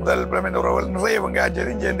முதல் பிரமேந்த உறவுகள் நிறைய வெங்காயம்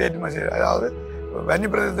செய்து இங்கே இந்த ஏற்றுமதி செய்யுது. அதாவது வன்னி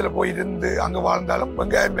பிரதேசத்தில் போயிருந்து அங்கே வாழ்ந்தாலும்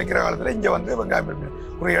வெங்காயம் வைக்கிற காலத்தில் இங்கே வந்து வெங்காயம் வைக்கணும்.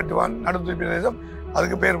 குறியட்டுவான் நடுத்தி பிரதேசம்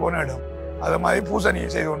அதுக்கு பேர் போன இடம். அது மாதிரி பூசணி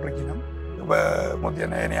செய்து கொண்டிருக்கணும். இப்போ முத்திய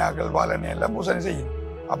நேனையாக்கள் வாழனை எல்லாம் பூசணி செய்யணும்.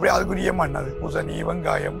 அப்படியே அதுக்குரிய மண் அது பூசணி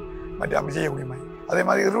வெங்காயம் மற்ற அப்படி செய்யக்கூடிய மண். அதே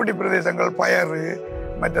மாதிரி இருவட்டி பிரதேசங்கள் பயறு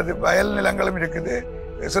மற்றது வயல் நிலங்களும் இருக்குது.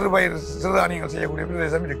 சிறுதானியங்கள் செய்யக்கூடிய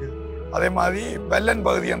பிரதேசம் இருக்குது. அதே மாதிரி வெள்ளன்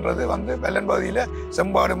பகுதின்றது வந்து வெள்ளன் பகுதியில்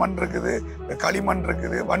செம்பாடு மண் இருக்குது, களிமண்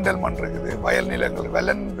இருக்குது, வண்டல் மண் இருக்குது, வயல் நிலங்கள்.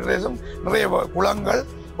 வெள்ளன் பிரதேசம் நிறைய குளங்கள்,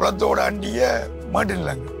 குளத்தோடு அண்டிய மேட்டு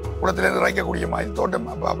நிலங்கள், குளத்திலேருந்து இறைக்கக்கூடிய மாதிரி தோட்டம்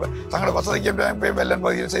தங்களோட வசதிக்கு போய் வெள்ளன்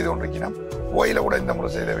பகுதியில் செய்து கொண்டிருக்கணும். கோயிலை கூட இந்த முறை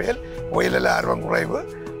செய்த வேல் கோயிலில் ஆர்வம் குறைவு.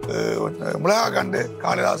 மிளகா கண்டு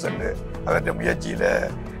காளிதாசன் அவருடைய முயற்சியில்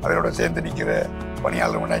அவரோட சேர்ந்து நிற்கிற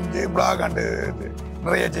பணியாளர் இணைஞ்சு மிளகா கண்டு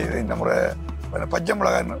நிறைய செய்து இந்த முறை பச்சை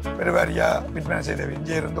மிளகாய் பெருவாரியாக விற்பனை செய்த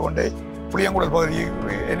இங்கே இருந்து கொண்டே புளியங்குடல் பகுதி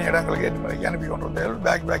என்ன இடங்களுக்கு ஏற்றுமதிக்கு அனுப்பி கொண்டு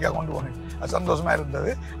வந்தால் பேக்காக கொண்டு போனேன். அது சந்தோஷமாக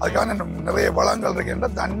இருந்தது. அதுக்கான நிறைய வளங்கள் இருக்கின்ற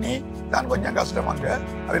தண்ணி தான் கொஞ்சம் கஷ்டமாங்க.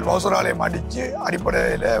 அதில் பவுசராலயம் அடித்து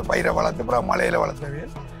அடிப்படையில் பயிரை வளர்த்து அப்புறம் மலையில்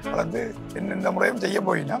வளர்த்து இந்த முறையும் செய்ய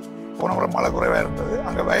போயினா போன முறை மழை குறைவாக இருந்தது.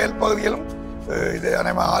 அங்கே வயல் பகுதிகளும் இது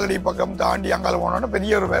நம்ம ஆல்ரெடி பக்கம் தாண்டி அங்கால போனோன்னா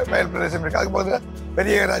பெரிய ஒரு வயல் பிரதேசம் இருக்குது. அதுக்கு பக்கத்தில்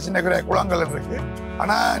பெரிய சின்ன குளங்கள் இருக்குது.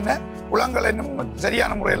 ஆனால் என்ன குளங்கள் இன்னும்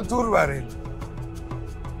சரியான முறையில் தூர்வாரு.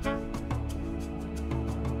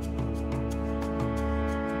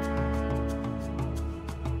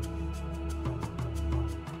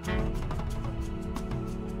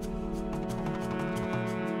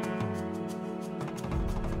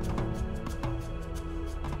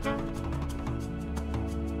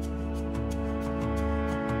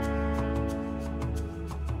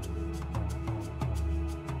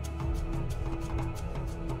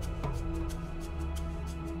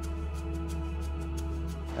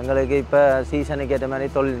 எங்களுக்கு இப்போ சீசனுக்கு ஏற்ற மாதிரி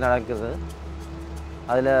தொழில் நடக்குது.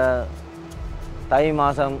 அதில் தை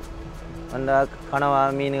மாதம் அந்த கனவா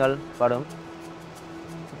மீன்கள் படும்.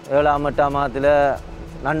 7ஆம் 8ஆம் மாதத்தில்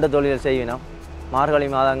நண்டு தொழில் செய்யணும். மார்கழி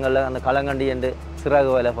மாதங்களில் அந்த களங்கண்டி என்று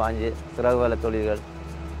சிறகு வேலை பாஞ்சு சிறகு வேலை தொழில்கள்.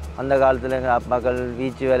 அந்த காலத்தில் எங்கள் அப்பாக்கள்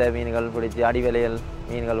வீச்சு வேலை மீன்கள் பிடிச்சி அடி வேலைகள்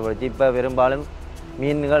மீன்கள் பிடிச்சி. இப்போ பெரும்பாலும்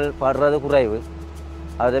மீன்கள் படுறது குறைவு.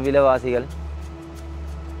 அது விலைவாசிகள்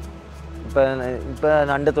இப்போ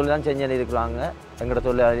நண்டு தொழில் தான் செஞ்சு இருக்கிறாங்க எங்களோட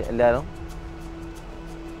தொழில் எல்லோரும்.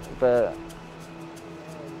 இப்போ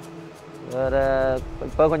வேறு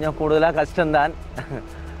இப்போ கொஞ்சம் கூடுதலாக கஷ்டம்தான்.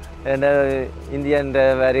 இந்தியன்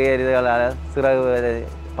வருகை இதுகளால் சிறகு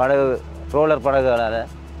படகு ரோலர் படகுகளால்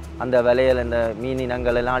அந்த விலையில் இந்த மீன்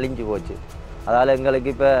இனங்கள் எல்லாம் அழிஞ்சு போச்சு. அதால்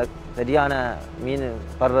எங்களுக்கு இப்போ சரியான மீன்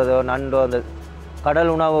படுறதோ நண்டோ அந்த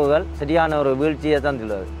கடல் உணவுகள் சரியான ஒரு வீழ்ச்சியை தான்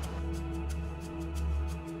உள்ளது.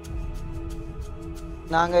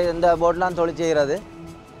 நாங்கள் இந்த போட்லாம் தொழில் செய்கிறது.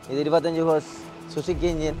 இது 25 ஹோர்ஸ் சுசுக்கி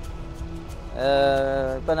இன்ஜின்.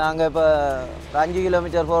 இப்போ நாங்கள் இப்போ 5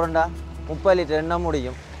 கிலோமீட்டர் போகிறோண்டா 30 லிட்டர் எண்ணெய்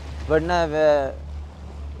முடியும். எண்ணெய்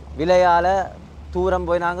விலையால் தூரம்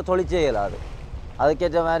போய் நாங்கள் தொழில் செய்யலாது.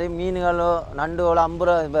 அதுக்கேற்ற மாதிரி மீன்களோ நண்டுகளோ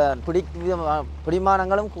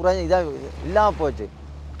பிடிமானங்களும் இதாக இல்லாமல் போச்சு.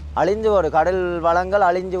 அழிஞ்சு போடு கடல் வளங்கள்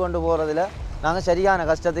அழிஞ்சு கொண்டு போகிறதுல நாங்கள் சரியான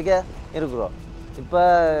கஷ்டத்துக்கே இருக்கிறோம். இப்போ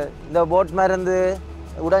இந்த போட் மருந்து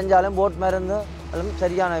உடைஞ்சாலும் போட் மருந்து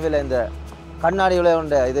சரியான விலை. இந்த கண்ணாடி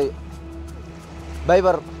உள்ள இது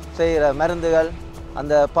பைபர் செய்கிற மருந்துகள்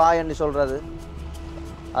அந்த பாயன்னு சொல்கிறது.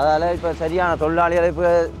 அதால் இப்போ சரியான தொழிலாளிகள் இப்போ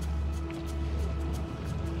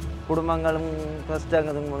குடும்பங்களும்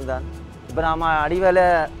கஷ்டங்களும் தான். இப்போ நாம் அடிவேலை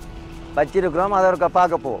வச்சிருக்கிறோம். அதை ஒரு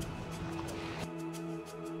பார்க்க போவோம்.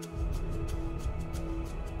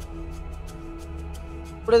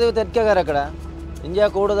 இப்படி தெற்க கறக்கடை இங்கே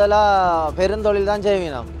கூடுதலாக பெருந்தொழில் தான்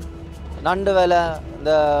செய்வினோம். நண்டு வேலை,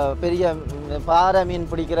 இந்த பெரிய பாறை மீன்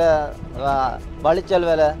பிடிக்கிற வளிச்சல்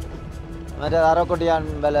வேலை, மற்றது அரைக்கொட்டியான்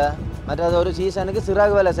வேலை, மற்றது ஒரு சீசனுக்கு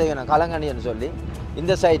சிறகு வேலை செய்யணும் களங்கண்டின்னு சொல்லி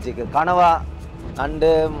இந்த சைட்டுக்கு கனவா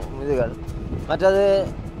நண்டு இதுகள். மற்றது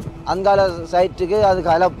அங்கால சைட்டுக்கு அது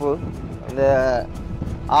கலப்பு இந்த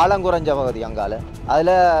ஆலங்குறைஞ்ச பகுதி அங்கால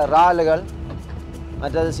அதில் இறாலுகள்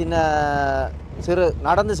மற்றது சின்ன சிறு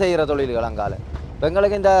நடந்து செய்கிற தொழில்கள் அங்கால.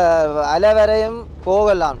 எங்களுக்கு இந்த அலை வரையும்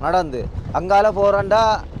போகலாம் நடந்து. அங்கால போகிறோண்டா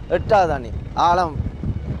 8 தண்ணி ஆழம்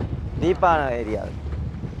டீப்பான ஏரியா.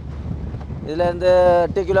 இதுலேருந்து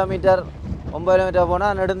 8 கிலோமீட்டர் 9 கிலோமீட்டர்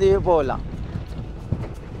போனால் நெடுந்தீவு போகலாம்.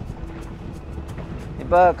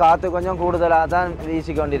 இப்போ காற்று கொஞ்சம் கூடுதலாக தான்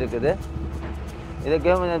வீசிக்கொண்டு இருக்குது.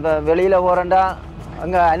 இதுக்கும் இப்போ வெளியில் போகிறோண்டா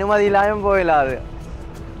அங்கே அனுமதி இல்லாமல் போயிடலாது.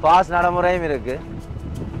 பாஸ் நடைமுறையும் இருக்குது.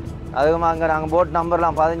 அதுவும் அங்கே நாங்கள் போட்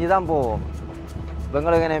நம்பர்லாம் 15 தான் போவோம்.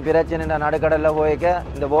 எங்களுக்கு என்ன பிரச்சனை நடுக்கடலில் போய்க்க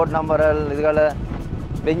இந்த போட் நம்பர்கள் இதுகளை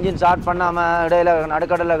பெஞ்சின் ஸ்டார்ட் பண்ணாமல் இடையில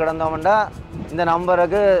நடுக்கடலில் கிடந்தோம்னா இந்த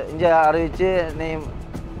நம்பருக்கு இங்கே அறிவித்து நீ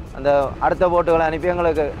அந்த அடுத்த போட்டுகளை அனுப்பி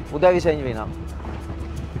எங்களுக்கு உதவி செஞ்சுவினோம்.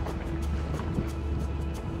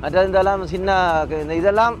 மற்ற இதெல்லாம் சின்ன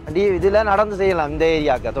இதெல்லாம் இதில் நடந்து செய்யலாம். இந்த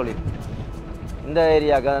ஏரியாவுக்கு தொழில் இந்த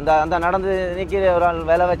ஏரியாவுக்கு அந்த அந்த நடந்து நிற்கிற ஒரு ஆள்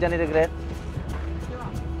வேலை வச்சேன்னு இருக்கிறேன்.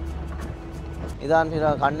 இதான்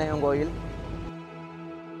கண்ணையம் கோயில்.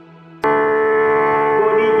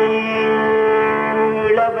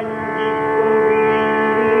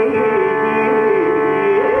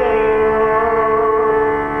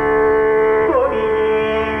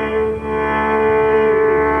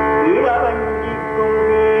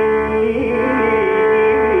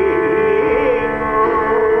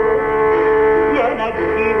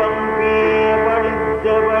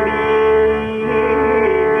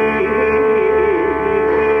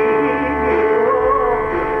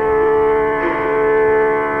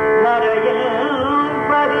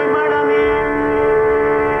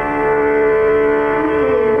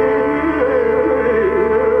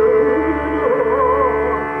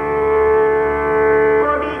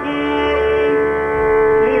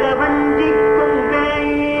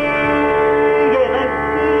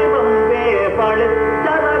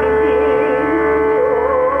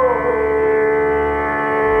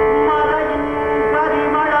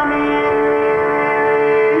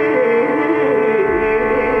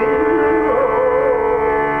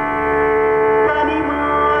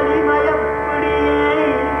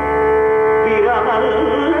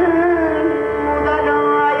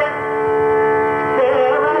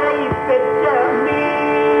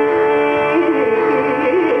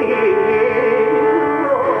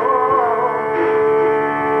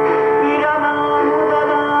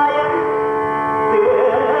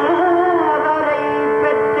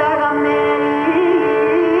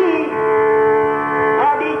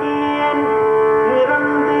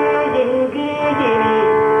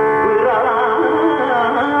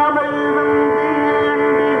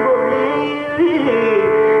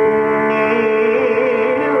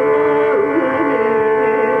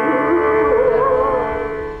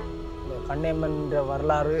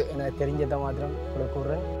 வரலாறு எனக்கு தெரிஞ்சதை மாத்திரம் உங்களுக்கு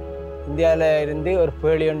கூறுறேன். இந்தியாவில் இருந்து ஒரு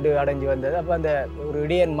பேழி ஒன்று அடைஞ்சு வந்தது. அப்போ அந்த ஒரு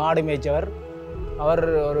இடியன் மாடு மேய்ச்சவர், அவர்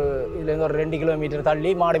ஒரு இதுலேருந்து ஒரு 2 கிலோமீட்டர்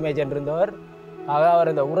தள்ளி மாடு மேய்ச்சல் இருந்தவர். ஆக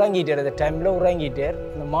அவர் அந்த உறங்கிட்டார், அந்த டைமில் உறங்கிட்டார்.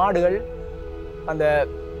 அந்த மாடுகள் அந்த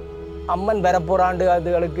அம்மன் வரப்போறாண்டு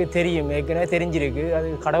அதுகளுக்கு தெரியும், ஏற்கனவே தெரிஞ்சிருக்கு, அது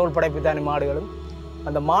கடவுள் படைப்பு தானே மாடுகளும்.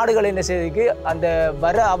 அந்த மாடுகள் என்ன செய்திருக்கு, அந்த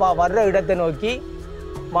வர்ற இடத்தை நோக்கி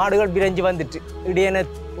மாடுகள் விரைஞ்சு வந்துட்டு இடையனை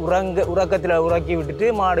உறக்கத்தில் உறக்கி விட்டுட்டு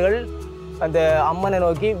மாடுகள் அந்த அம்மனை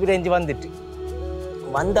நோக்கி விரைஞ்சு வந்துட்டு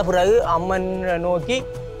வந்த பிறகு அம்மனை நோக்கி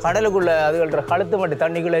கடலுக்குள்ளே அதுகள கழுத்து மட்டும்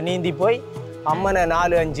தண்ணிக்குள்ளே நீந்தி போய் அம்மனை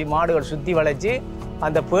 4-5 மாடுகள் சுற்றி வளைச்சி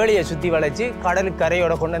அந்த பேழியை சுற்றி வளைச்சி கடலுக்கு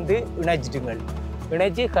கரையோட கொண்டு வந்து இணைச்சிட்டுங்கள்.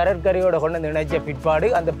 இணைச்சி கடற்கரையோட கொண்டு வந்து இணைச்ச பிற்பாடு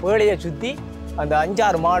அந்த பேழியை சுற்றி அந்த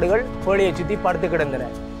 5-6 மாடுகள் பேழியை சுற்றி படுத்து கிடந்தன.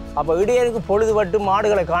 அப்போ இடையனுக்கு பொழுதுபட்டு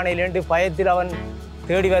மாடுகளை காணையிலேன்ட்டு பயத்தில் அவன்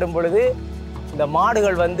தேடி வரும் பொழுது இந்த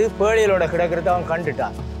மாடுகள் வந்து பேழியலோட கிடக்கிறத அவன்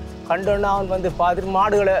கண்டுட்டான். கண்டோன்னா அவன் வந்து பார்த்துட்டு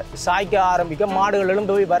மாடுகளை சாய்க்க ஆரம்பிக்க மாடுகளும்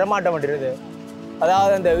போய் வரமாட்ட மாட்டேறது.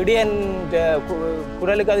 அதாவது அந்த இடியன்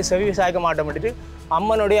குரலுக்கு அது செவி சாய்க்க மாட்ட மாட்டேட்டு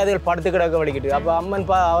அம்மனுடைய அதுகள் படுத்து கிடக்க வலிக்கிட்டு. அப்போ அம்மன்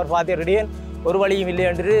அவர் பார்த்த இடியன் ஒரு வழியும் இல்லை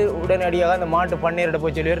என்று உடனடியாக அந்த மாட்டு பண்ணையர்கிட்ட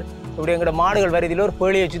போய் சொல்லிடுவார், இப்படி எங்களோட மாடுகள் வருதியில் ஒரு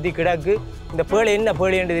பேழியை சுற்றி கிடக்கு, இந்த பேழி என்ன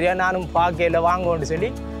பேழி என்று தெரியாது, நானும் பார்க்கல வாங்குவோன்னு சொல்லி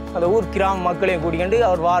அந்த ஊர் கிராம மக்களையும் கூட்டிக்கொண்டு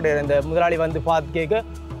அவர் வாடுறார். அந்த முதலாளி வந்து பார்த்து கேட்க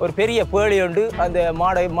ஒரு பெரிய பேழி உண்டு அந்த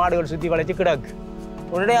மாடுகள் சுற்றி வளைச்சி கிடக்கு.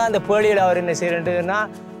 உடனே அந்த பேழியில் அவர் என்ன செய்யறேன்னா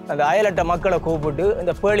அந்த அயலட்ட மக்களை கூப்பிட்டு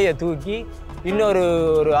இந்த பேழியை தூக்கி இன்னொரு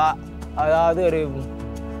அதாவது ஒரு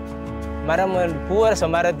மரம் பூவரச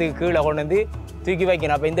மரத்துக்கு கீழே கொண்டு வந்து தூக்கி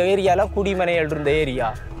வைக்கணும். அப்போ இந்த ஏரியாலாம் குடிமனைகள் இருந்த ஏரியா.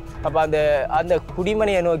 அப்போ அந்த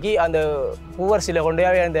குடிமனையை நோக்கி அந்த பூவரசில் கொண்டு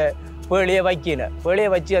போய் அந்த பேழியை வைக்கணும். பேழியை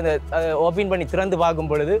வச்சு அந்த ஓப்பன் பண்ணி திறந்து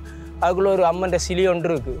பார்க்கும் பொழுது அதுக்குள்ளே ஒரு அம்மன்ற சிலை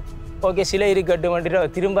ஒன்று இருக்குது. ஓகே, சிலை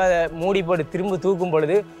இருக்கட்டும் திரும்ப அதை மூடி போட்டு திரும்ப தூக்கும்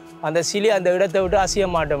பொழுது அந்த சிலை அந்த இடத்தை விட்டு அசைய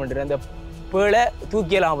மாட்டோம்ன்ட்டு அந்த பேழை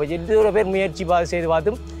தூக்கியலாம் போச்சு. இது பேர் முயற்சி செய்து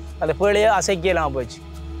பார்த்தும் அந்த பேழையை அசைக்கலாம் போச்சு.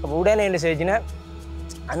 அப்போ உடனே என்ன செய்ச்சுன்னா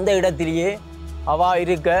அந்த இடத்திலேயே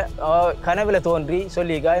இருக்க கனவில் தோன்றி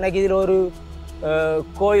சொல்லியிருக்கா, எனக்கு இதில் ஒரு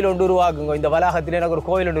கோயில் ஒன்று உருவாக்குங்க, இந்த வளாகத்தில் எனக்கு ஒரு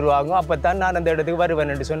கோயில் ஒன்று உருவாகுங்க, அப்போ தான் நான் அந்த இடத்துக்கு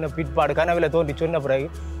வருவேன் என்று சொன்ன பிற்பாடு கனவில் தோன்றி சொன்ன பிறகு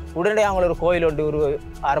உடனே அவங்கள ஒரு கோயில் ஒன்று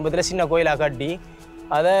ஆரம்பத்தில் சின்ன கோயிலாக கட்டி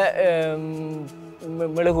அதை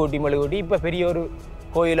மெழுகூட்டி இப்போ பெரிய ஒரு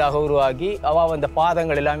கோயிலாக உருவாக்கி அந்த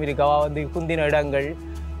பாதங்கள் எல்லாம் இருக்குது, வந்து குந்தின இடங்கள்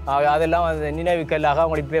அதெல்லாம் அந்த நினைவுக்கல்லாக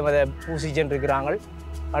அவங்க இப்போ அதை பூசிச்சுட்டு இருக்கிறாங்க.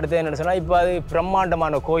 அடுத்து என்னென்னு சொன்னால் இப்போ அது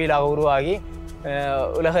பிரம்மாண்டமான கோயிலாக உருவாகி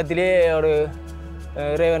உலகத்திலே ஒரு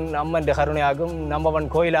இறைவன் அம்மன் கருணையாகும் நம்பவன்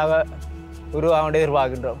கோயிலாக உருவாக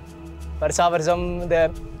எதிர்பார்க்கின்றோம். வருஷம் இந்த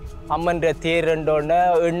அம்மன் தேர் ரெண்டோடனே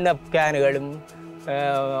எண்ணெய் கேனுகளும்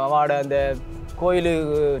அவட அந்த கோயில்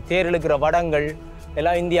தேர் இழுக்கிற வடங்கள்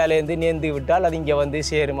எல்லாம் இந்தியாவிலேருந்து நேர்ந்து விட்டால் அது இங்கே வந்து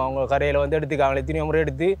சேரும். அவங்க கரையில் வந்து எடுத்துக்காங்களே எத்தனையோ முறை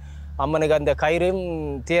எடுத்து அம்மனுக்கு அந்த கயிறும்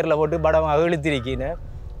தேரில் போட்டு படமாக இழுத்திருக்கின.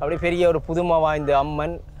 அப்படி பெரிய ஒரு புதுமை வாய்ந்த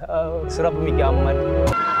அம்மன், சிறப்புமிக்க அம்மன்.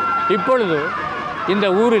 இப்பொழுது இந்த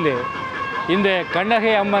ஊரில் இந்த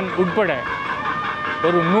கண்ணகை அம்மன் உட்பட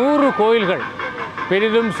ஒரு 100 கோயில்கள்,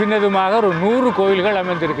 பெரிதும் சின்னதுமாக ஒரு 100 கோயில்கள்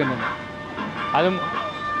அமைந்திருக்கின்றன. அதுவும்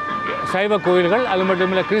சைவ கோயில்கள், அது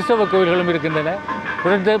மட்டுமில்லை கிறிஸ்தவ கோயில்களும் இருக்கின்றன,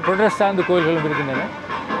 புரொட்டஸ்டாந்து கோயில்களும் இருக்கின்றன.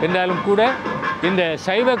 என்றாலும் கூட இந்த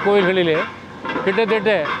சைவ கோயில்களிலே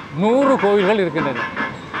கிட்டத்தட்ட 100 கோயில்கள் இருக்கின்றன.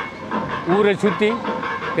 ஊரை சுற்றி,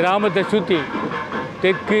 கிராமத்தை சுற்றி,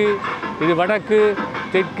 தெற்கு, இது வடக்கு,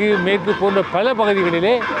 தெற்கு, மேற்கு போன்ற பல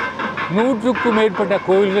பகுதிகளிலே 100க்கும் மேற்பட்ட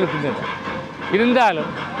கோயில்கள் இருக்கின்றன. இருந்தாலும்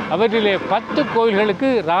அவற்றிலே 10 கோயில்களுக்கு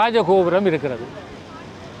ராஜகோபுரம் இருக்கிறது.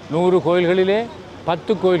 100 கோயில்களிலே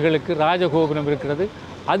 10 கோயில்களுக்கு ராஜகோபுரம் இருக்கிறது.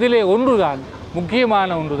 அதிலே ஒன்றுதான், முக்கியமான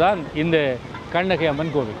ஒன்றுதான் இந்த கண்ணகை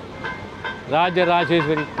அம்மன் கோவில்.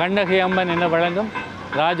 ராஜராஜேஸ்வரி கண்ணகை அம்மன் என வழங்கும்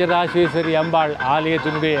ராஜராஜேஸ்வரி அம்பாள்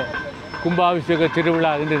ஆலயத்தினுடைய கும்பாபிஷேக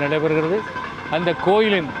திருவிழா இன்று நடைபெறுகிறது. அந்த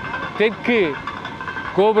கோயிலின் தெற்கு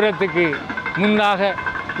கோபுரத்துக்கு முன்னாக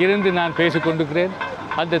இருந்து நான் பேசிக்கொண்டிருக்கிறேன்.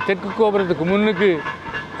 அந்த தெற்கு கோபுரத்துக்கு முன்னுக்கு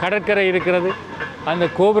கடற்கரை இருக்கிறது. அந்த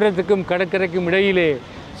கோபுரத்துக்கும் கடற்கரைக்கும் இடையிலே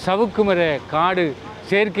சவுக்கு மர காடு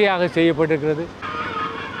செயற்கையாக செய்யப்பட்டிருக்கிறது.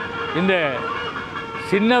 இந்த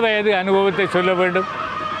சின்ன வயது அனுபவத்தை சொல்ல வேண்டும்.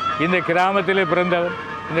 இந்த கிராமத்திலே பிறந்தவர்,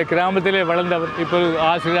 இந்த கிராமத்திலே வளர்ந்தவர், இப்போது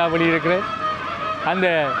ஆசிரியராக வெளியிருக்கிறேன். அந்த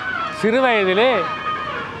சிறு வயதிலே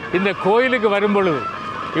இந்த கோயிலுக்கு வரும்பொழுது,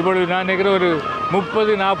 இப்பொழுது நான் நினைக்கிற ஒரு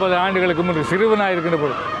 30-40 ஆண்டுகளுக்கு முன்பு சிறுவனாக இருக்கின்ற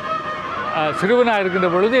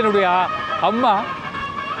பொழுது என்னுடைய அம்மா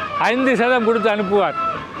 5% கொடுத்து அனுப்புவார்,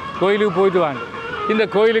 கோயிலுக்கு போயிட்டு வாங்க. இந்த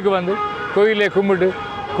கோயிலுக்கு வந்து கோயிலை கும்பிட்டு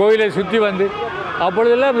கோயிலை சுற்றி வந்து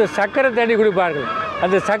அப்பொழுதெல்லாம் இந்த சக்கரை தண்ணி குடிப்பார்கள்.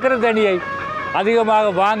 அந்த சக்கரை தண்ணியை அதிகமாக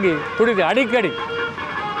வாங்கி குடித்து அடிக்கடி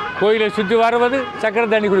கோயிலை சுற்றி வருவது சக்கரை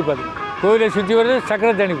தண்ணி குடிப்பது, கோயிலை சுற்றி வருவது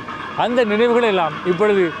சக்கரை தண்ணி, அந்த நினைவுகள் எல்லாம்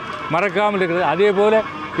இப்பொழுது மறக்காமல் இருக்கிறது. அதே போல்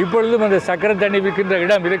இப்பொழுதும் அந்த சக்கரை தண்ணி விற்கின்ற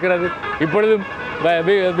இடம் இருக்கிறது. இப்பொழுதும்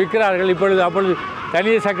விற்கிறார்கள். அப்பொழுது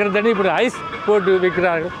தனியே சக்கரை தண்ணி இப்பொழுது ஐஸ் போட்டு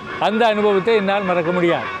விற்கிறார்கள். அந்த அனுபவத்தை என்னால் மறக்க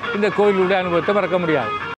முடியாது. இந்த கோயிலுடைய அனுபவத்தை மறக்க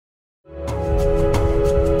முடியாது.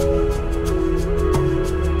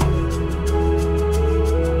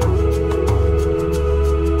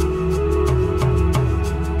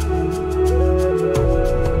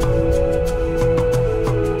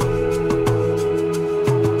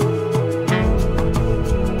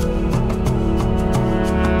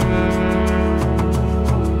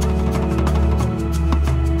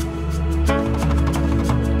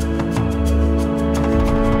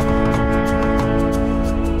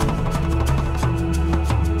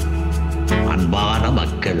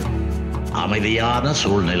 அமைதியான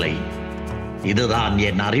சூழ்நிலை. இதுதான்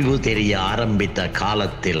என் அறிவு தெரிய ஆரம்பித்த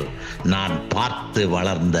காலத்தில் நான் பார்த்து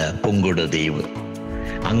வளர்ந்த புங்குடுதீவு.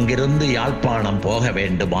 அங்கிருந்து யாழ்ப்பாணம் போக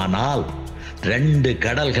வேண்டுமானால் 2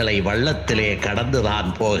 கடல்களை வள்ளத்திலே கடந்துதான்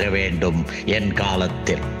போக வேண்டும். என்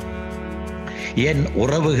காலத்தில் என்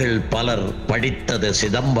உறவுகள் பலர் படித்தது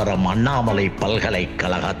சிதம்பரம் அண்ணாமலை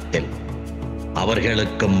பல்கலைக்கழகத்தில்.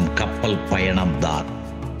 அவர்களுக்கும் கப்பல் பயணம்தான்.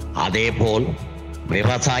 அதேபோல்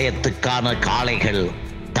விவசாயத்துக்கான காளைகள்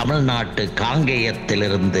தமிழ்நாட்டு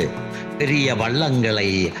காங்கேயத்திலிருந்து பெரிய வள்ளங்களை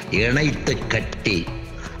இணைத்து கட்டி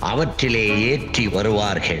அவற்றிலே ஏற்றி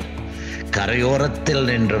வருவார்கள். கரையோரத்தில்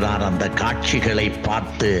நின்று நான் அந்த காட்சிகளை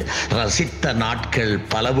பார்த்து ரசித்த நாட்கள்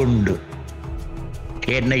பலவுண்டு.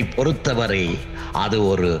 என்னை பொறுத்தவரை அது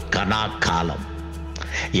ஒரு கனாக்காலம்.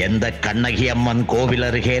 எந்த கண்ணகியம்மன் கோவில்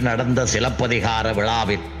அருகே நடந்த சிலப்பதிகார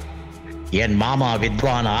விழாவில் என் மாமா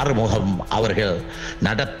வித்வான் ஆறுமுகம் அவர்கள்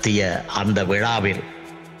நடத்திய அந்த விழாவில்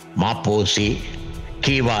மாப்போசி,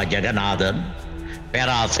 கீவா ஜெகநாதன்,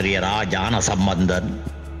 பேராசிரியர் ஞான சம்பந்தன்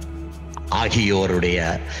ஆகியோருடைய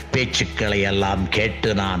பேச்சுக்களை எல்லாம் கேட்டு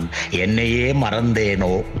நான் என்னையே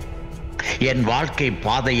மறந்தேனோ, என் வாழ்க்கை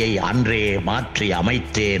பாதையை அன்றே மாற்றி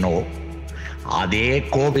அமைத்தேனோ. அதே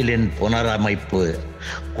கோவிலின் புனரமைப்பு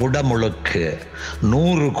குடமுழுக்கு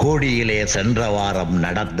 100 கோடியிலே சென்ற வாரம்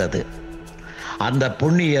நடந்தது. அந்த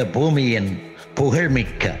புண்ணிய பூமியின்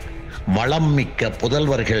புகழ்மிக்க வளம் மிக்க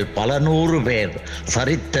புதல்வர்கள் பல 100 பேர்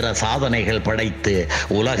சரித்திர சாதனைகள் படைத்து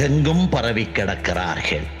உலகெங்கும் பரவி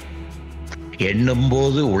கிடக்கிறார்கள்.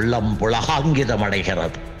 எண்ணும்போது உள்ளம்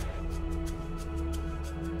புலகாங்கிதமடைகிறது.